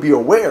 You need to be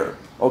aware,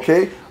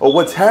 okay, of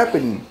what's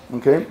happening.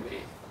 Okay?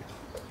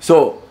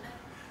 So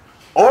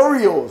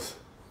Oreos.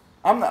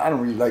 I don't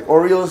really like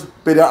Oreos,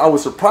 but I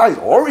was surprised.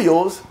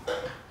 Oreos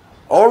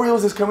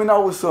is coming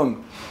out with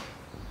some,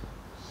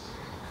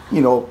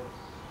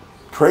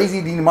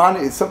 crazy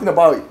demonic. It's something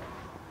about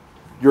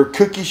your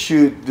cookie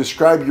should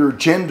describe your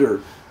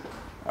gender.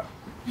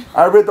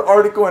 I read the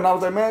article and I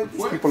was like, man,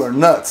 these people are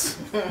nuts.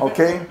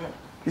 Okay?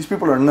 These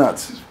people are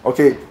nuts.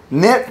 Okay?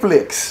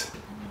 Netflix.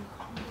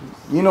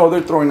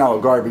 They're throwing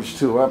out garbage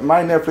too.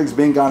 My Netflix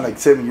been gone like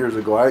 7 years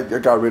ago. I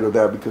got rid of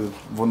that because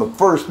from the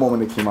first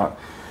moment it came out.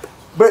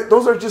 But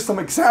those are just some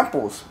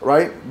examples,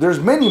 right? There's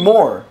many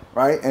more,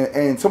 right?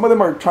 And some of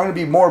them are trying to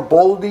be more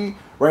boldly.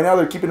 Right now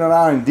they're keeping an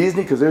eye on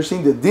Disney because they're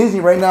seeing that Disney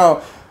right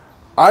now,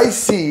 I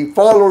see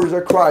followers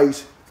of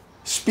Christ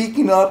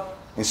speaking up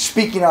and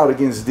speaking out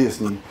against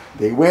Disney.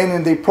 They went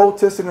and they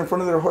protested in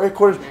front of their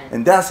headquarters,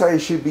 and that's how it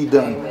should be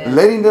done. Amen.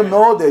 Letting them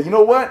know that, you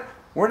know what?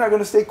 We're not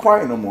going to stay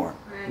quiet no more.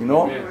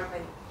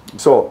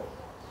 So,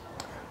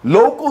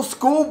 local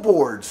school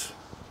boards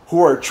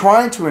who are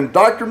trying to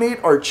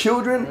indoctrinate our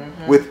children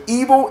with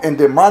evil and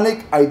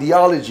demonic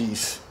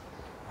ideologies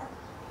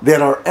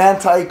that are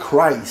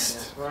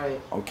anti-Christ. That's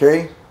right.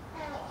 Okay?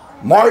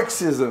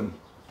 Marxism.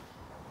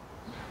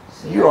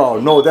 You all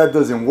know that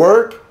doesn't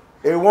work.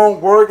 It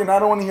won't work, and I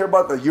don't want to hear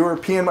about the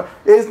European.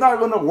 It's not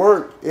going to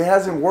work. It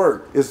hasn't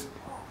worked.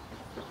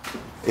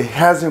 It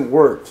hasn't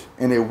worked,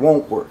 and it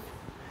won't work.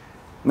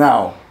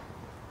 Now,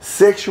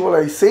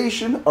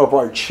 sexualization of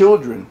our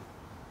children,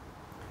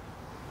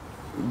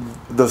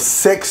 the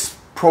sex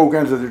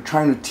programs that they're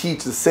trying to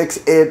teach, the sex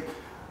ed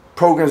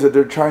programs that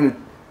they're trying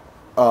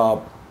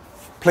to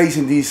place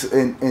in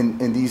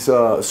these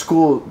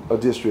school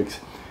districts,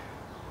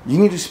 you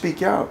need to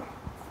speak out.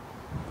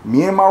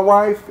 Me and my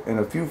wife and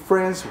a few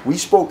friends, we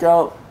spoke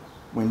out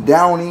when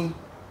Downey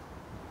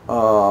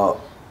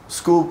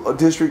school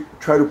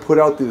district tried to put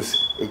out this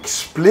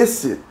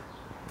explicit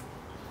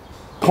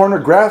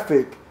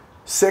pornographic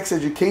sex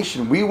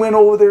education. We went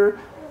over there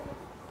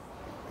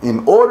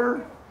in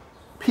order,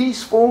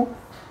 peaceful,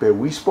 but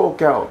we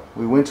spoke out.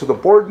 We went to the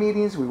board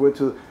meetings. We went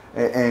to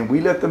and we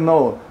let them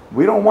know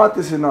we don't want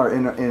this in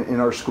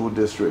our school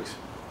districts.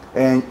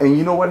 And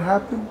you know what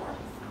happened?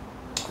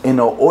 In an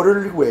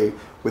orderly way,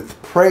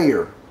 with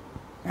prayer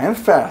and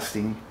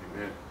fasting,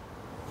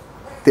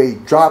 they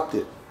dropped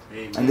it.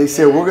 And they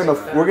said, we're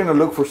gonna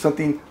look for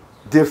something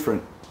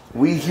different.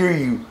 We hear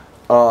you,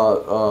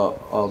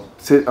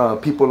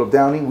 people of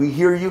Downey. We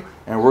hear you,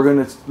 and we're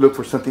gonna look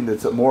for something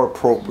that's more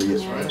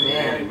appropriate.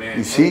 Amen.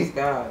 You see,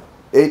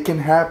 it can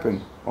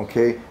happen.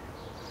 Okay,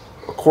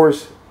 of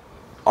course,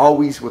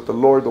 always with the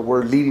Lord, the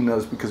Word leading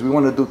us, because we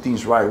want to do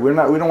things right. We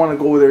don't want to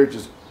go over there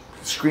just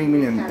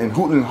screaming and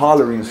hooting and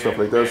hollering and stuff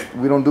like that.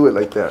 We don't do it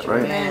like that,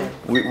 right? Amen.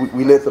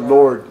 We let the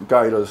Lord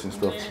guide us and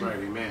stuff. That's right,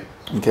 amen.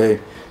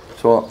 Okay,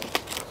 so,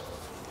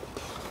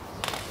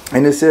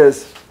 and it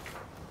says,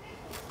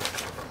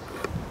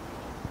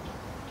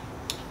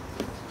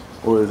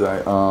 where is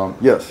I?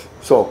 Yes,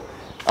 so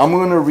I'm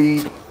going to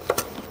read.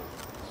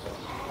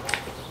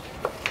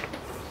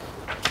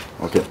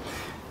 Okay,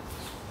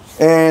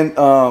 and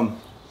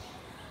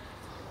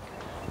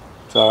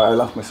sorry, I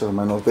lost myself in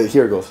my notes, but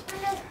here it goes.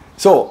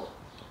 So,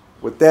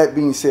 with that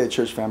being said,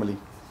 church family,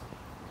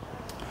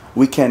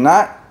 we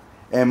cannot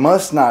and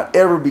must not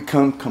ever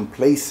become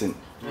complacent.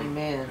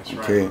 Amen. That's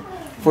right. Okay.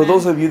 For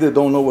those of you that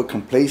don't know what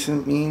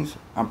complacent means,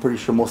 I'm pretty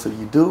sure most of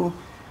you do.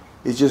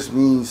 It just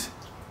means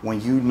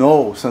when you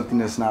know something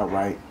that's not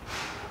right,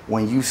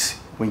 when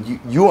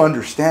you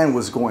understand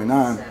what's going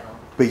on,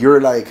 but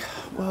you're like,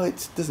 well,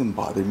 it doesn't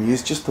bother me.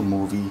 It's just a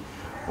movie,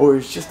 or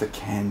it's just a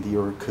candy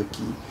or a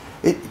cookie.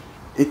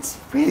 It's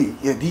really,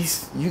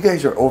 you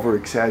guys are over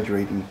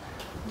exaggerating.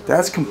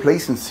 That's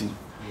complacency.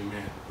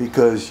 Amen.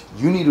 Because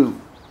you need to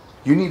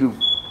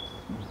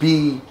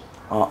be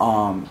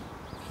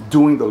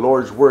doing the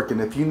Lord's work. And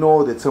if you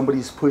know that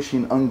somebody's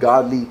pushing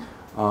ungodly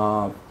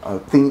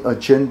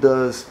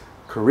agendas,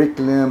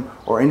 curriculum,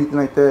 or anything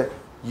like that,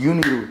 you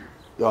need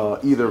to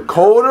either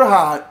cold or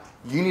hot,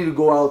 you need to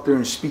go out there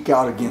and speak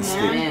out against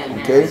it.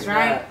 Okay? That's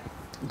right.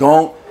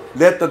 Don't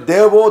let the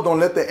devil, don't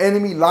let the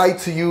enemy lie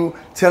to you,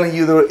 telling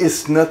you that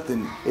it's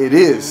nothing. It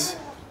is.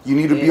 You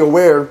need to be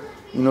aware.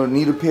 You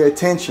need to pay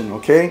attention.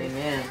 Okay?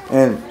 Amen.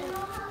 And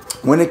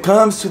when it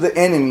comes to the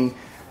enemy,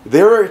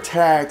 there are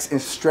attacks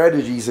and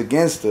strategies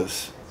against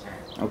us.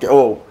 Okay.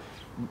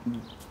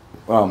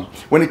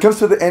 When it comes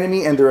to the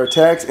enemy and their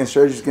attacks and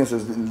strategies against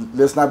us,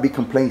 let's not be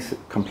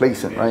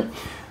complacent, right?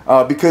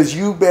 Because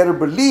you better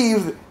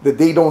believe that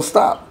they don't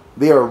stop.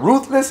 They are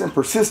ruthless and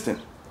persistent,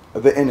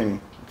 the enemy.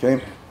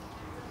 Okay.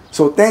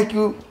 So thank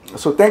you.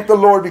 So thank the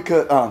Lord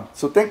because.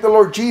 So thank the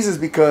Lord Jesus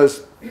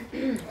because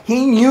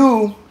He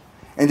knew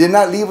and did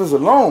not leave us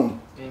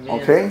alone.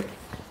 Amen. Okay.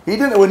 He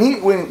didn't.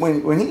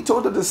 When He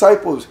told the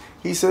disciples,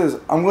 He says,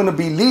 "I'm going to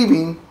be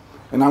leaving,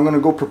 and I'm going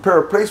to go prepare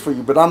a place for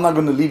you, but I'm not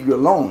going to leave you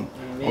alone."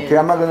 Amen. Okay.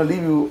 I'm not going to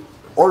leave you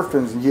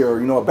orphans here,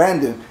 or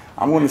abandoned.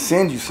 I'm going to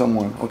send you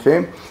someone.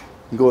 Okay.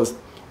 He goes,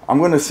 I'm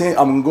going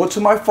to go to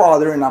my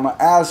Father, and I'm going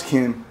to ask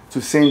Him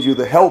to send you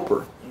the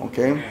Helper.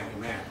 Okay.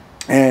 Amen.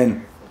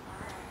 And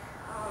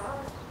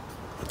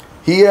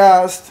He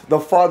asked the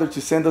Father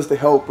to send us the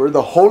Helper,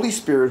 the Holy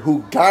Spirit,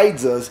 who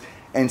guides us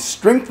and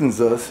strengthens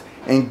us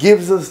and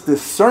gives us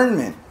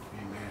discernment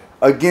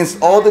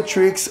against all the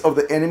tricks of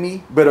the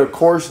enemy. But of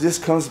course, this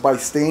comes by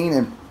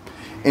staying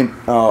in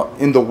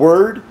the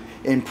Word,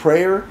 in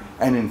prayer,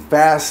 and in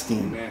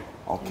fasting.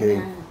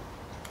 Okay.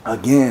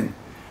 Again,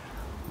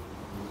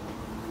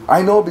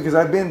 I know because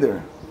I've been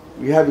there.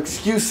 You have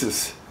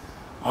excuses.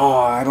 Oh,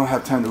 I don't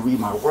have time to read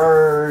my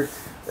Word.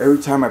 Every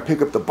time I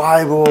pick up the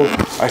Bible,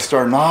 I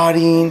start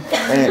nodding.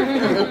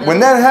 And when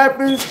that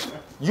happens,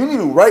 you need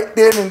to right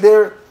then and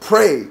there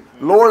pray.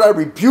 Lord, I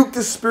rebuke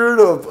the spirit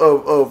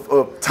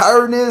of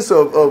tiredness,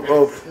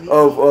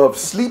 of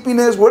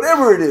sleepiness,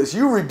 whatever it is.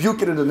 You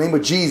rebuke it in the name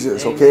of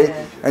Jesus, okay?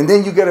 Amen. And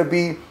then you gotta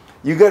be,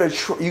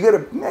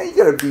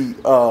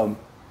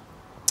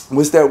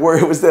 what's that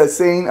word? What's that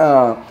saying?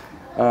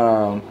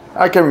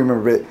 I can't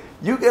remember it.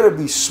 You gotta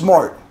be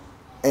smart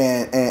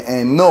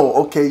and know,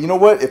 okay, you know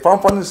what? If I'm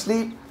falling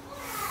asleep,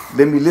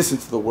 let me listen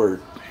to the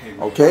Word,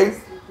 okay?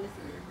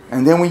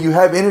 And then when you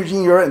have energy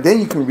in your, then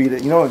you can read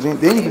it.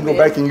 Then you can go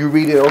back and you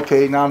read it.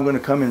 Okay, now I'm going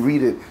to come and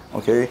read it.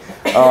 Okay,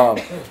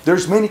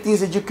 there's many things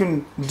that you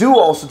can do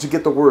also to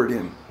get the Word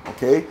in.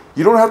 Okay,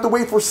 you don't have to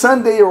wait for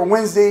Sunday or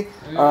Wednesday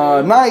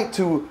night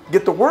to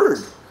get the Word.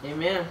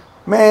 Amen.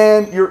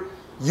 Man, your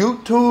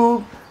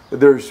YouTube,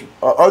 there's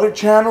other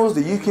channels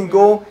that you can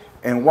go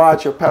and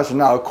watch your pastor.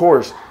 Now, of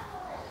course,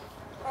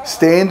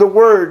 stay in the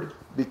Word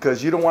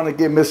because you don't want to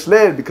get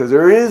misled because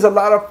there is a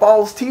lot of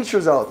false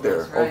teachers out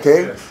there. Right.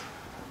 Okay. Yes.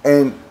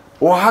 And,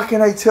 well, how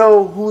can I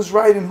tell who's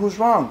right and who's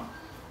wrong?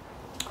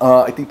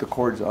 I think the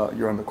chords,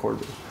 you're on the chord.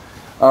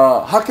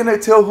 How can I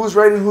tell who's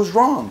right and who's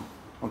wrong?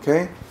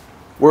 Okay?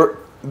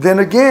 Then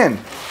again,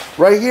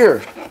 right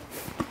here,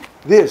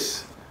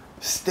 this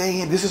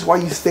is why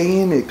you stay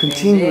in it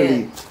continually.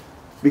 Amen.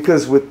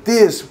 Because with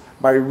this,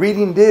 by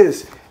reading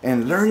this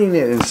and learning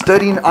it and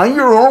studying on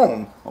your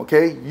own,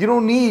 okay, you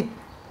don't need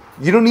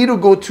to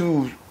go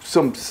to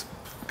some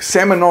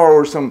seminar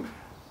or some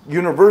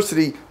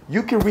university.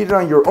 You can read it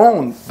on your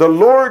own. The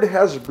Lord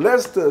has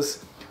blessed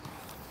us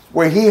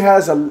where He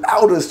has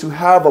allowed us to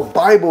have a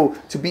Bible,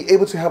 to be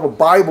able to have a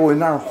Bible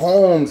in our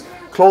homes,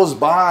 close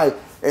by,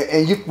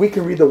 and we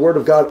can read the Word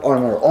of God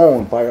on our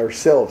own, by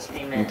ourselves.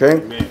 Amen.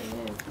 Okay? Amen.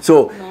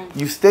 So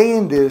you stay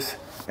in this,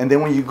 and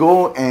then when you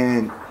go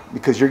and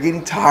because you're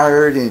getting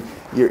tired and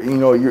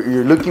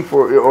you're looking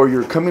for, or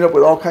you're coming up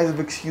with all kinds of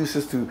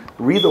excuses to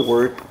read the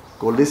Word,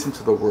 go listen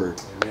to the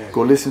Word. Amen.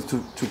 Go listen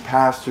to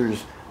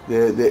pastors.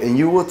 And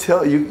you will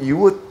you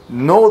will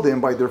know them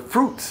by their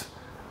fruits,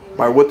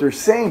 by what they're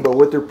saying, by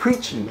what they're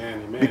preaching.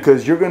 Amen.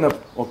 Because you're gonna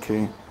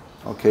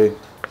okay,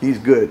 he's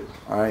good,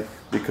 all right,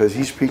 because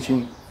he's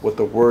preaching what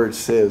the Word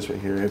says right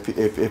here.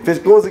 If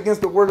it goes against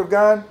the Word of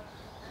God,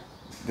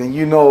 then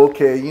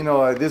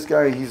this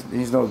guy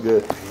he's no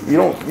good. You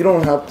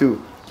don't have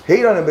to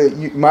hate on him, but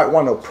you might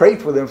want to pray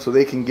for them so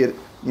they can get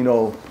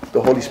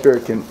the Holy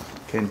Spirit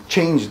can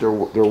change their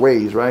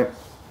ways, right?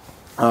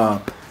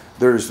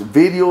 There's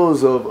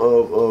videos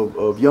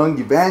of young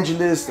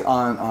evangelists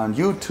on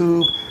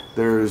YouTube.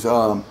 There's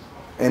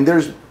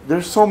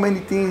so many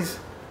things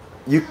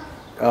you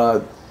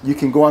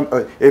can go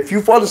on. If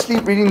you fall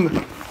asleep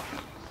reading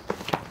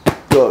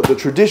the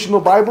traditional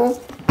Bible,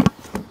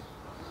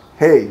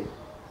 hey,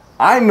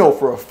 I know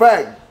for a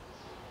fact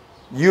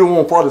you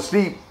won't fall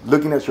asleep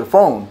looking at your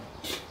phone.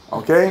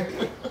 Okay,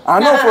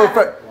 I know for a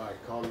fact.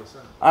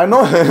 I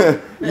know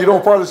you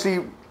don't fall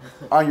asleep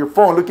on your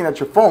phone looking at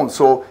your phone.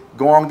 So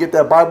go on, get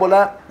that Bible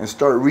app and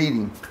start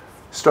reading.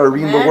 Start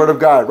reading the Word of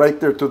God right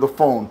there through the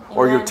phone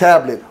or your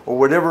tablet or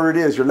whatever it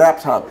is, your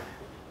laptop.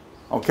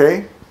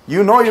 Okay?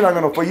 You're not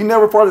going to fall. You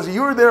never fall asleep.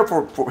 You were there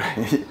for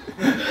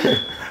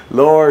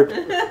Lord,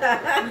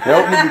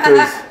 help me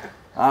because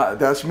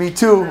that's me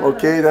too.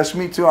 Okay? That's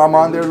me too. I'm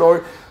on there,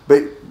 Lord.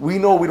 But we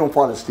know we don't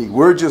fall asleep.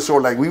 We're just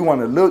sort of like we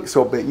want to look.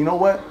 So, but you know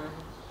what?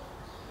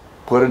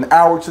 Put an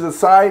hour to the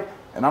side.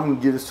 And I'm going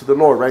to give this to the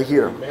Lord right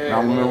here. Amen, and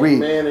I'm going to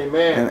read.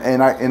 Amen.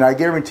 And I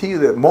guarantee you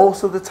that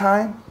most of the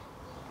time,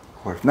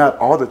 or if not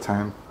all the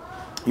time,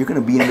 you're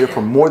going to be in there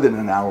for more than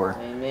an hour.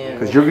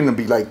 Because you're going to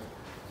be like,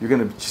 you're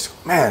going to just,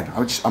 man,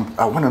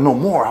 I want to know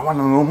more. I want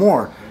to know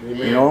more.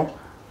 Amen.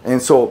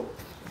 And so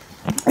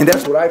And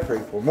that's what I pray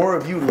for. More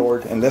of you,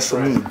 Lord, and less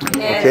of me.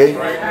 Yes. Okay?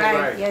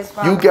 Right. Yes,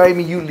 Father. You guide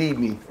me, you lead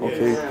me.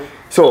 Okay?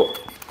 So,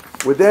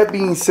 with that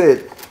being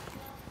said,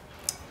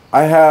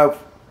 I'm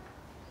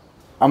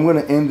going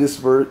to end this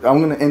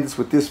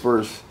with this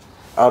verse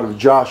out of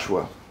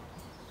Joshua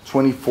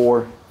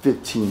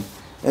 24:15.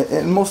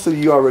 And most of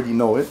you already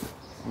know it.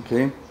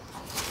 Okay?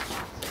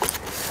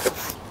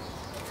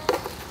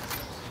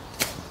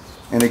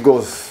 And it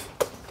goes,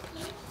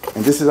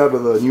 and this is out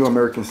of the New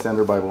American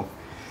Standard Bible.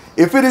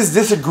 If it is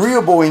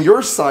disagreeable in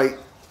your sight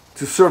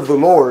to serve the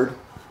Lord,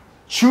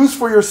 choose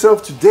for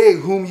yourself today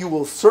whom you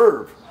will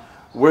serve,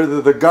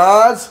 whether the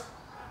gods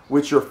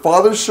which your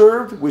fathers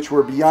served, which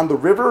were beyond the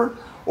river,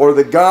 or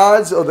the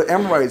gods of the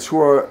Amorites who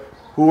are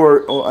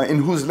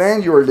in whose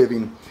land you are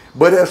living.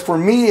 But as for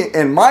me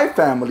and my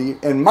family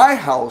and my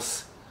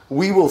house,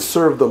 we will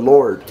serve the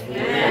Lord.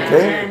 Amen.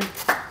 Okay?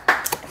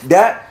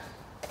 That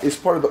is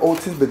part of the Old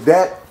Testament, but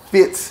that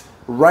fits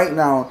right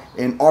now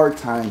in our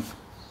time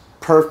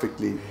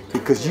perfectly,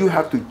 because you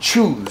have to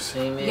choose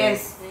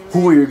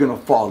who you're going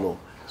to follow.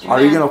 Amen.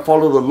 Are you going to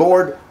follow the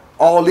Lord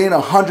all in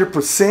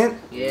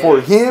 100% for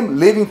Him,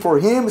 living for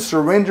Him,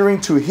 surrendering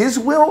to His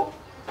will?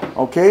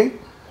 Okay?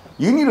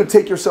 You need to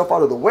take yourself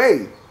out of the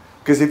way,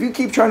 because if you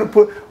keep trying to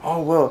put,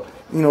 oh well,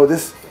 you know,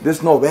 this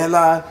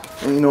novela,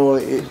 you know,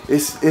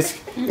 it's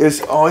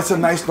a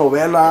nice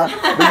novela,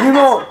 but you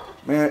know,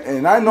 man,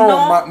 and I know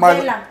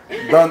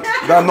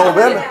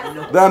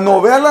the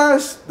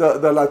novelas,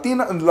 the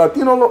Latino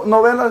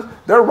novelas,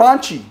 they're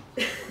raunchy.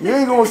 You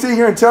ain't gonna sit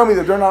here and tell me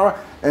that they're not right.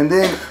 And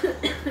then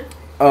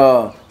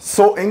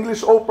so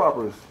English soap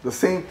operas, the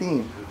same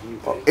thing.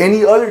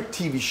 Any other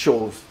TV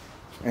shows,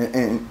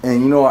 and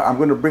you know, I'm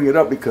gonna bring it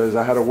up because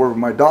I had a word with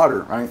my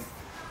daughter, right?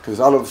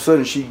 Because all of a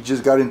sudden she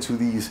just got into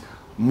these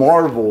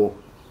Marvel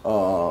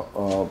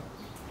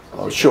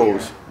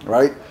shows,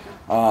 right?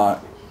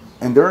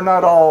 And they're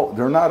not all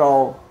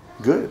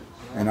good.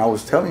 And I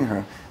was telling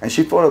her, and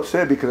she felt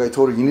upset because I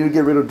told her, you need to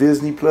get rid of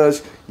Disney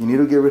Plus. You need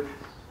to get rid.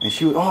 And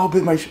she was, oh,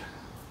 but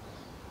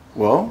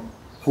well,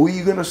 who are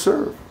you gonna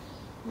serve?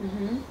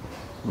 Mm-hmm.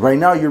 Right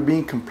now, you're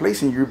being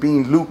complacent. You're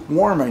being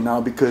lukewarm right now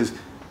because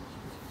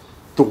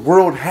the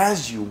world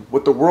has you.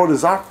 What the world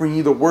is offering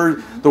you, the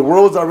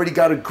world's already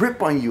got a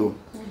grip on you.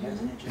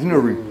 You know,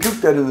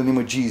 rebuke that in the name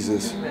of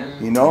Jesus.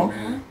 You know,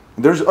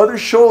 there's other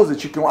shows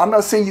that you can. I'm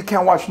not saying you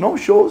can't watch no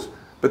shows,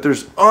 but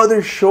there's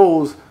other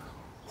shows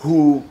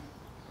who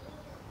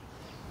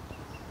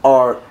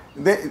are,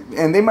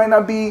 and they might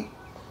not be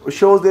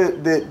shows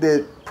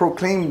that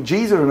proclaim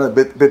Jesus or not,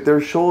 but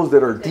they're shows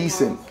that are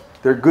decent.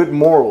 They're good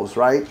morals,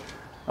 right?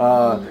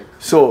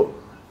 So,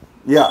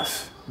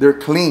 yes, they're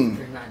clean.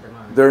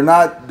 They're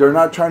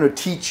not trying to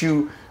teach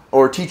you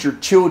or teach your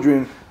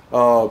children,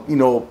 you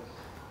know,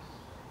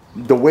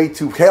 the way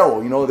to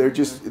hell. You know, they're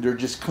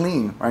just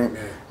clean, right?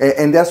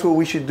 And that's what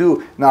we should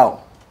do.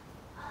 Now,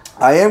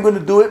 I am going to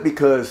do it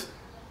because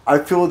I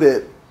feel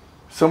that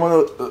some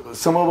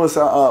of us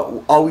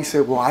always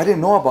say, well, I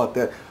didn't know about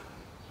that.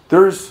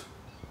 There's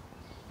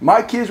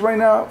my kids right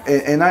now,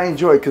 and I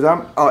enjoy it because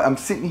I'm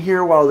sitting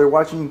here while they're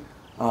watching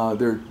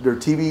their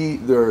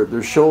TV,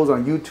 their shows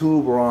on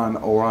YouTube or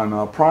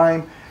on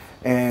Prime,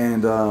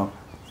 and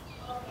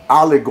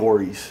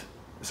allegories.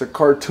 It's a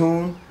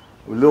cartoon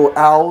with little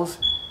owls,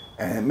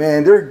 and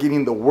man, they're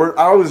getting the word.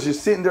 I was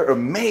just sitting there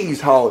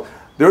amazed how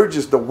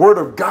the word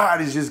of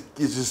God is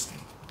just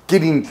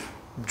getting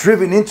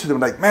driven into them,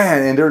 like,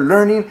 man, and they're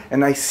learning,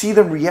 and I see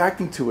them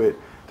reacting to it.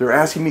 They're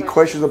asking me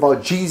questions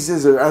about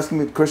Jesus. They're asking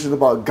me questions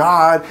about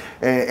God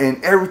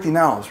and everything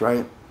else,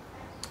 right?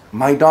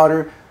 My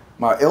daughter,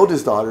 my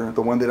eldest daughter,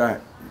 the one that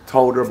I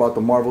told her about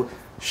the Marvel,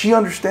 she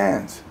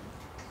understands.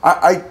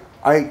 I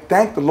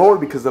thank the Lord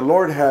because the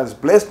Lord has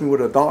blessed me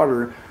with a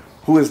daughter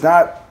who is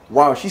not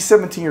wild. She's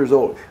 17 years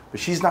old,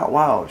 but she's not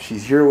wild.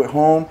 She's here at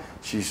home.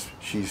 She's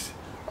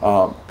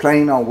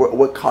planning on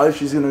what college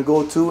she's going to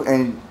go to,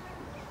 and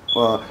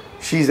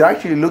she's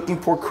actually looking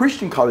for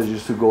Christian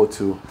colleges to go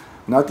to,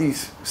 not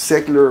these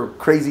secular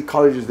crazy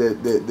colleges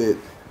that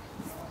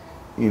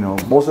you know,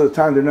 most of the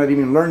time they're not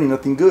even learning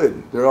nothing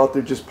good. They're out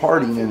there just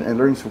partying and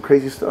learning some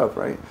crazy stuff,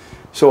 right?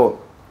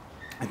 So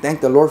I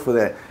thank the Lord for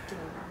that.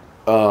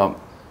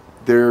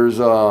 There's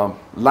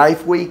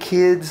Lifeway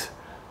Kids.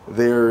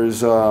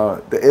 There's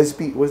the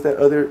SB. What's that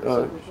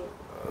other?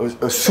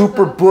 A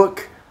Super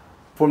Book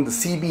from the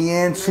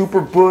CBN.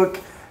 Super Book.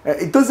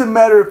 It doesn't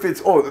matter if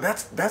it's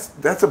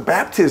that's a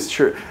Baptist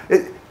church.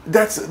 It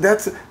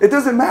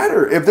doesn't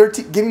matter if they're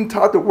getting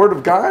taught the Word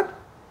of God.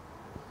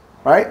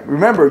 Right?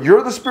 Remember,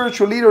 you're the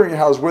spiritual leader in your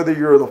house. Whether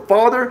you're the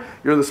father,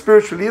 you're the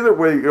spiritual leader.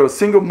 Whether you're a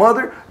single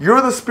mother,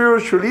 you're the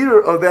spiritual leader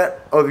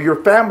of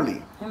your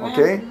family. Amen.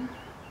 Okay,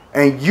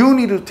 and you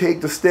need to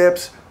take the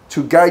steps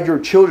to guide your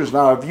children.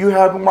 Now, if you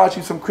have been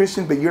watching some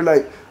Christians, but you're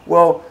like,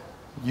 well,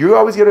 you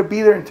always got to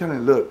be there and tell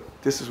them,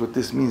 look, this is what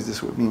this means. This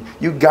is what it means.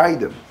 You guide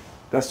them.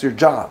 That's your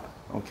job.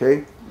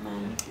 Okay.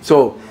 Amen.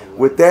 So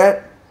with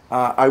that,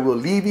 I will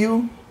leave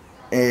you,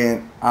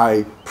 and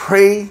I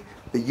pray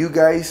that you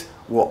guys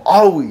will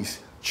always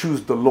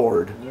choose the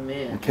Lord.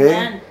 Amen. Okay?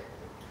 Amen.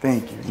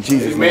 Thank you. In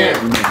Jesus' Amen.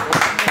 name.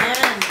 Amen.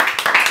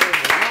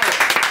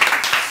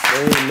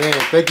 Amen.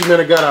 Thank you, man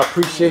of God. I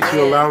appreciate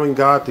you allowing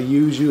God to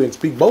use you and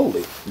speak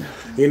boldly,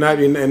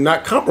 and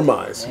not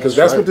compromise, because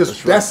that's what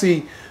this.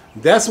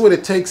 That's what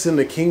it takes in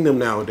the kingdom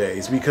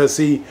nowadays. Because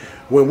see,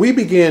 when we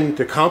begin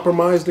to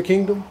compromise the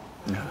kingdom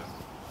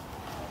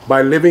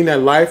by living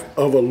that life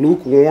of a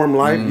lukewarm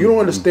life, you don't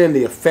understand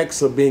the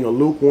effects of being a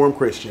lukewarm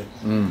Christian.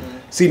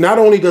 See, not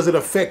only does it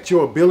affect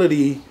your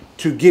ability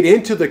to get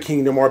into the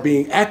kingdom or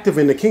being active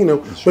in the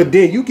kingdom, but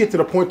then you get to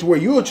the point to where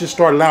you'll just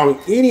start allowing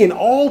any and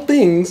all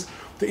things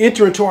to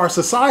enter into our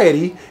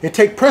society and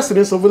take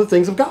precedence over the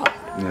things of God.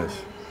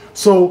 Yes.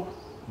 So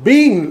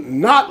being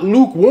not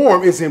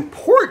lukewarm is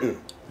important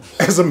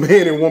as a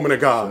man and woman of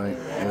God. Right.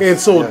 Yes. And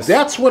so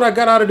that's what I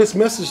got out of this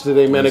message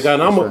today, man of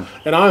God.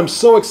 And I am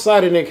so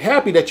excited and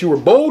happy that you were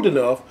bold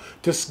enough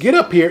to get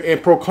up here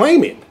and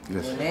proclaim it.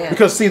 Yes.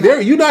 Because see,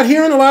 you're not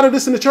hearing a lot of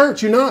this in the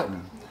church. You're not.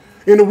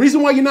 And the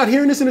reason why you're not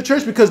hearing this in the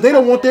church, because they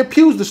don't want their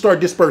pews to start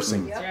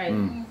dispersing. That's right.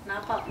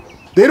 Not popular.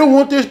 They don't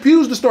want their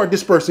pews to start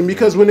dispersing,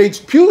 because when their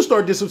pews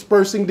start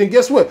dispersing, then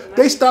guess what?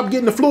 They stop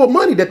getting the flow of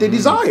money that they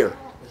desire.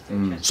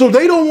 So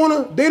they don't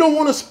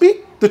want to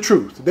speak the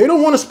truth. They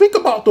don't want to speak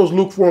about those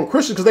lukewarm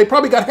Christians, because they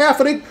probably got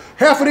half of the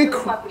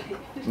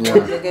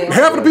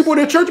people in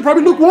their church are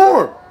probably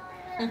lukewarm,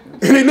 and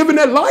they live in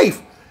that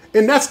life,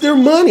 and that's their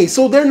money.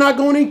 So they're not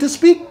going to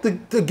speak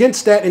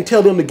against that and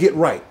tell them to get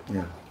right.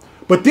 Yeah.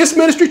 But this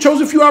ministry,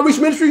 Chosen Few Outreach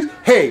Ministries,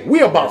 hey, we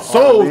about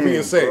souls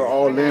being saved. We're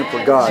all in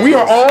for God. We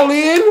are all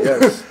in,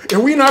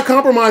 and we're not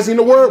compromising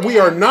the word. We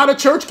are not a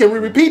church. Can we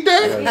repeat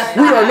that? Yes.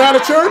 We are not a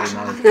church,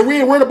 and we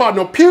ain't worried about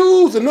no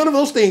pews and none of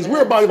those things.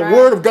 We're about the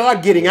word of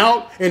God getting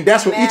out, and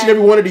that's what each and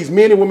every one of these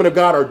men and women of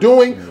God are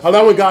doing,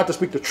 allowing God to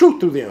speak the truth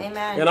through them.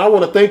 And I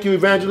want to thank you,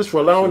 Evangelist, for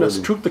allowing this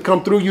truth to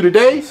come through you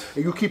today,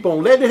 and you keep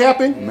on letting it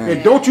happen,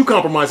 and don't you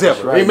compromise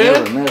ever. Right.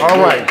 Amen? Never. All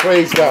right.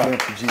 Praise God.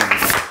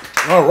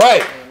 All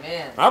right.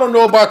 I don't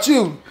know about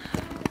you,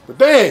 but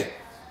dang.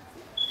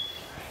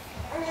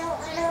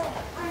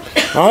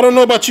 I don't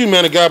know about you,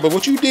 man of God, but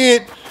what you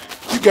did,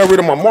 you got rid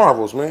of my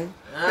marbles, man.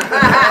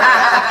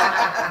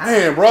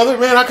 Man, brother,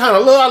 man, I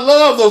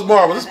love those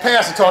marbles. This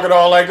pastor talking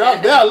all like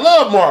that. I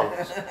love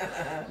marbles.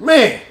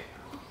 Man,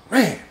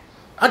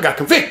 I got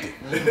convicted.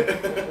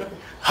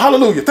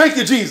 Hallelujah. Thank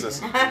you,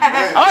 Jesus.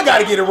 I got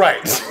to get it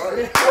right.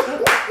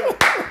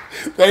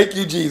 Thank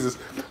you, Jesus.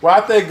 Well,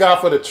 I thank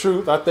God for the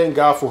truth. I thank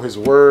God for his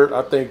word.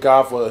 I thank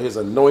God for his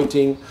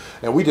anointing.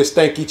 And we just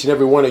thank each and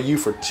every one of you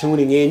for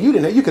tuning in. You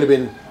could have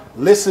been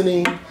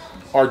listening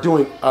or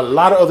doing a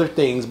lot of other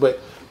things, but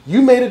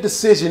you made a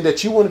decision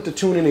that you wanted to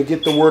tune in and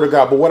get the word of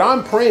God. But what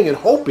I'm praying and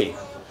hoping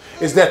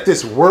is that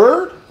this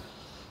word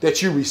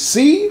that you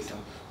received,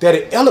 that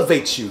it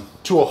elevates you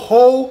to a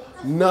whole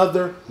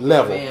nother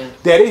level. Amen.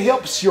 That it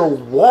helps your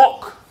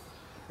walk.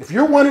 If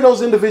you're one of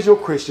those individual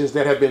Christians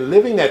that have been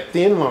living that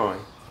thin line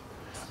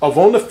of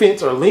on the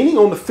fence or leaning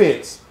on the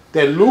fence,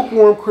 that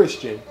lukewarm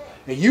Christian,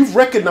 and you've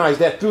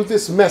recognized that through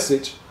this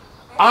message,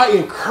 I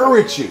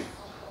encourage you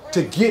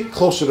to get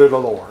closer to the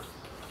Lord.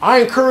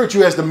 I encourage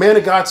you, as the man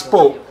of God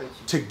spoke,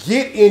 to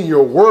get in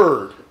your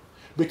word,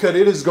 because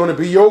it is going to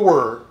be your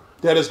word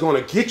that is going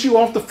to get you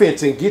off the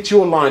fence and get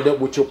you aligned up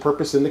with your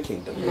purpose in the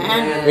kingdom.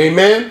 Amen.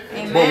 Amen.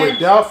 Amen. But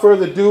without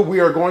further ado,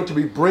 we are going to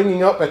be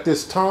bringing up at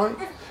this time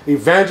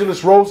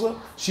Evangelist Rosa.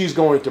 She's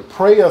going to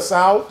pray us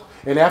out.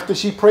 And after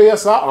she prays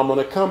us out, I'm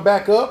going to come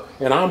back up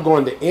and I'm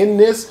going to end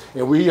this.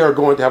 And we are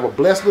going to have a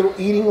blessed little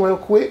eating real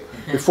quick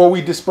before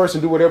we disperse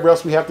and do whatever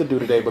else we have to do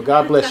today. But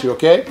God bless you,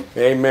 okay?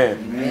 Amen.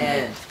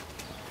 Amen.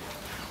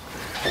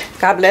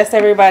 God bless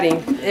everybody.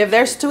 If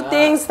there's two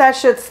things that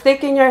should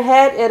stick in your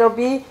head, it'll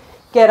be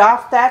get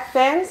off that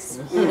fence,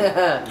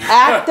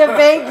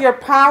 activate your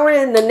power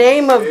in the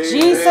name of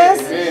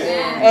Jesus,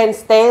 and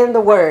stay in the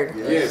Word.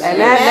 Yes. Amen.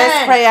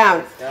 Let's pray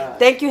out.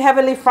 Thank you,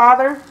 Heavenly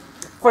Father,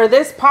 for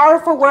this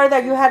powerful word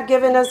that you had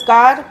given us,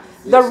 God.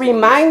 The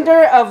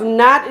reminder of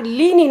not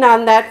leaning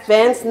on that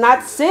fence,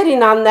 not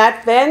sitting on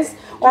that fence,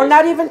 or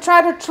not even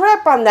try to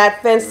trip on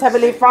that fence,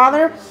 Heavenly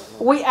Father.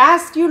 We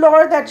ask you,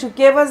 Lord, that you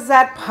give us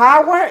that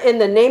power in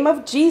the name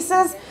of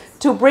Jesus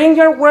to bring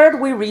your word.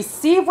 We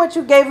receive what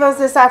you gave us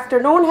this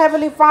afternoon,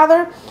 Heavenly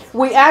Father.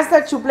 We ask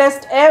that you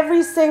bless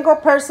every single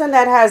person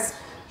that has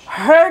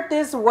heard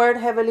this word,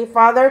 Heavenly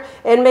Father,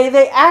 and may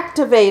they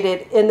activate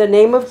it in the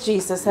name of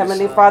Jesus,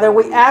 Heavenly Father.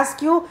 We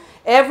ask you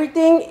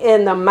everything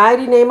in the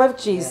mighty name of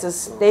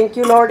Jesus. Thank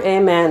you, Lord.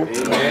 Amen.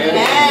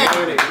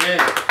 Amen.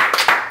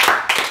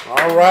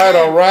 All right,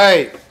 all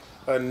right.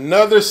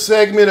 Another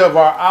segment of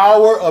our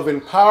hour of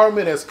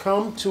empowerment has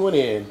come to an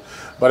end.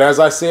 But as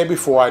I said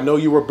before, I know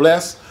you were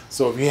blessed.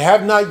 So if you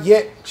have not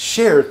yet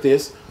shared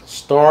this,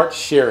 start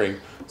sharing.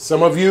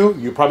 Some of you,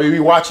 you'll probably be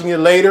watching it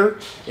later.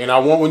 And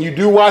when you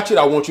do watch it,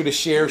 I want you to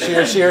share.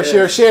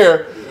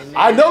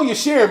 I know you're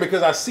sharing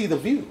because I see the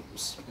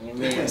views.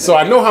 So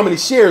I know how many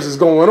shares is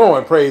going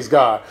on. Praise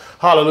God.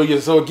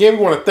 Hallelujah. So again,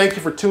 we want to thank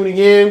you for tuning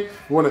in.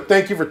 We want to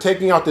thank you for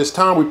taking out this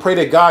time. We pray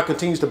that God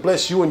continues to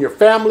bless you and your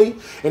family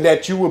and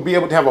that you will be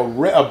able to have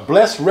a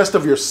blessed rest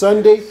of your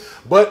Sunday.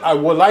 But I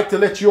would like to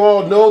let you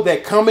all know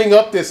that coming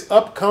up this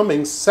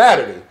upcoming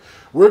Saturday,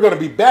 we're going to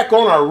be back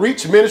on our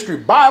Reach Ministry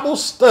Bible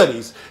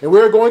studies, and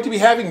we're going to be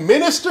having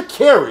Minister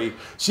Carrie.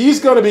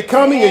 She's going to be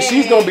coming and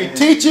she's going to be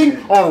teaching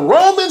on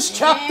Romans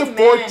chapter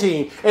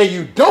 14, and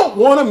you don't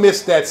want to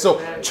miss that.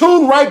 So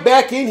tune right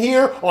back in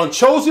here on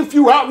Chosen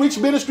Few Outreach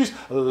Ministries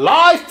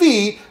live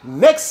feed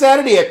next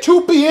Saturday at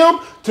 2 p.m.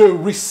 to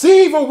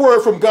receive a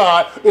word from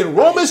God in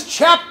Romans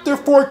chapter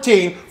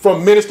 14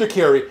 from Minister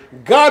Carrie.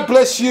 God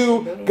bless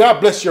you.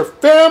 God bless your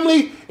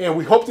family. And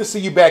we hope to see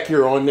you back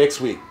here on next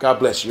week. God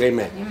bless you.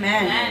 Amen.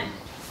 Amen.